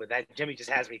no, but that Jimmy just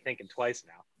has me thinking twice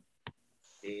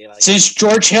now. Since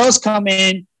George Hill's come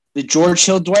in, the George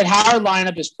Hill, Dwight Howard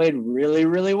lineup has played really,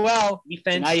 really well.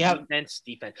 Defense, So now you have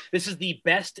defense. This is the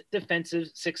best defensive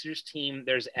Sixers team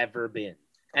there's ever been.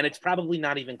 And it's probably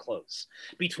not even close.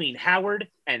 Between Howard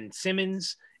and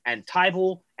Simmons and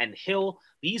Tybal and Hill,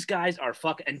 these guys are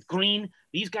and Green,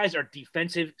 these guys are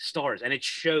defensive stars. And it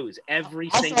shows every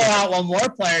I'll single throw out one more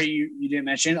player you didn't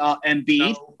mention,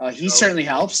 Embiid. He certainly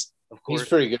helps. Of course. he's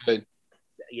pretty good.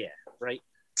 Yeah, right.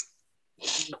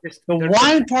 The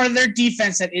one part of their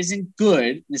defense that isn't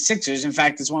good, the Sixers, in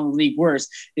fact, is one of the league worst,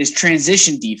 is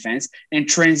transition defense. And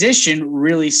transition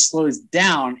really slows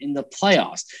down in the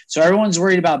playoffs. So everyone's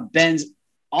worried about Ben's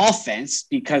offense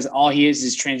because all he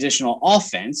is transitional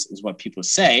offense, is what people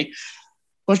say.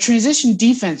 But transition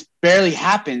defense barely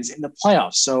happens in the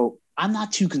playoffs. So I'm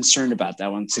not too concerned about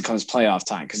that once it comes playoff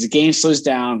time because the game slows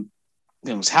down.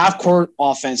 It was half-court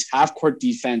offense, half-court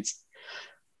defense.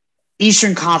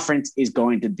 Eastern Conference is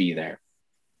going to be there.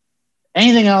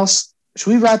 Anything else?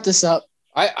 Should we wrap this up?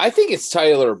 I think it's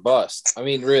title or bust. I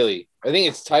mean, really. I think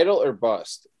it's title or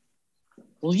bust.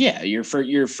 Well, yeah, your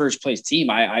first place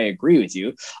team. I agree with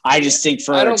you. I just think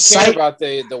I don't care about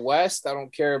the West. I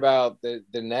don't care about the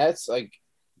Nets. Like,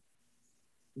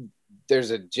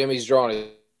 there's a Jimmy's drawing.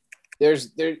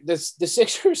 The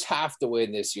Sixers have to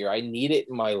win this year. I need it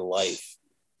in my life.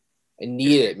 I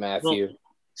need it, Matthew.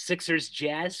 Sixers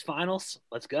Jazz finals.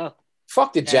 Let's go.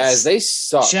 Fuck the Jazz. They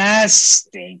suck. Jazz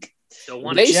stink.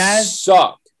 They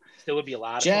suck. Still would be a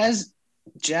lot of fun.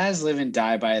 Jazz live and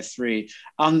die by a 3.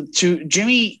 To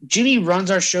Jimmy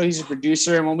runs our show. He's a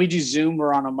producer, and when we do Zoom,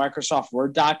 we're on a Microsoft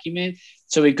Word document.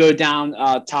 So we go down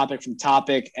topic from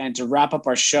topic, and to wrap up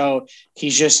our show,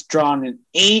 he's just drawn an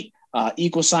 8.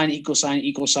 Equal sign,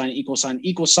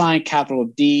 capital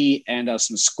D, and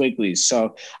some squigglies.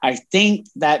 So I think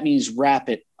that means wrap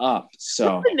it up.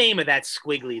 So what's the name of that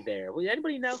squiggly there? Will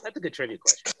anybody know? That's a good trivia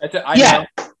question. Yeah.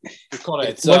 It's called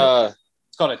a tilde.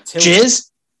 Jizz?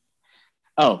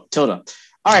 Oh, tilde.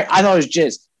 All right. I thought it was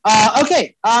jizz.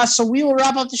 Okay. So we will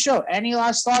wrap up the show. Any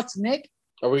last thoughts, Nick?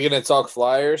 Are we going to talk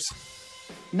Flyers?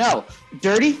 No.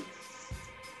 Dirty?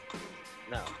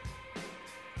 No.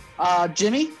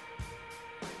 Jimmy?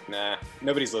 Nah,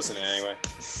 nobody's listening anyway.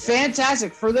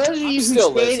 Fantastic. For those of you who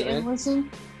still stayed and listened,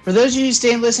 for those of you who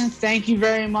stayed and listened, thank you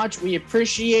very much. We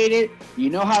appreciate it. You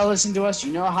know how to listen to us.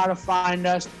 You know how to find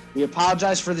us. We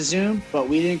apologize for the Zoom, but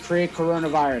we didn't create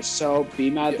coronavirus, so be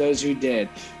mad at those who did.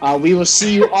 We will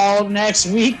see you all next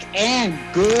week, and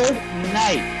good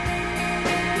night.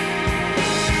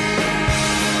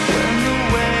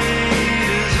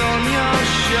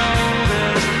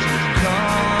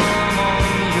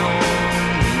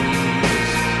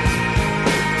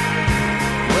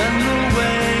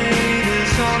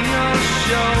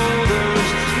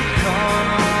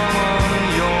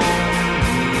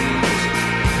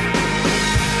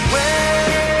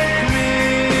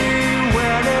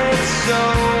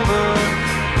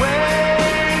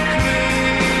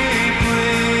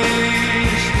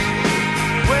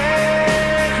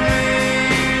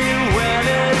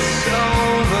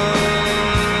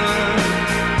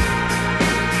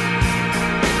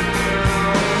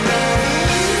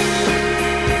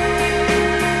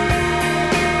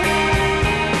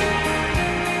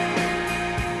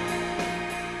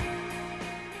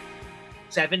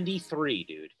 $73,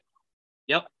 dude.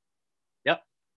 Yep.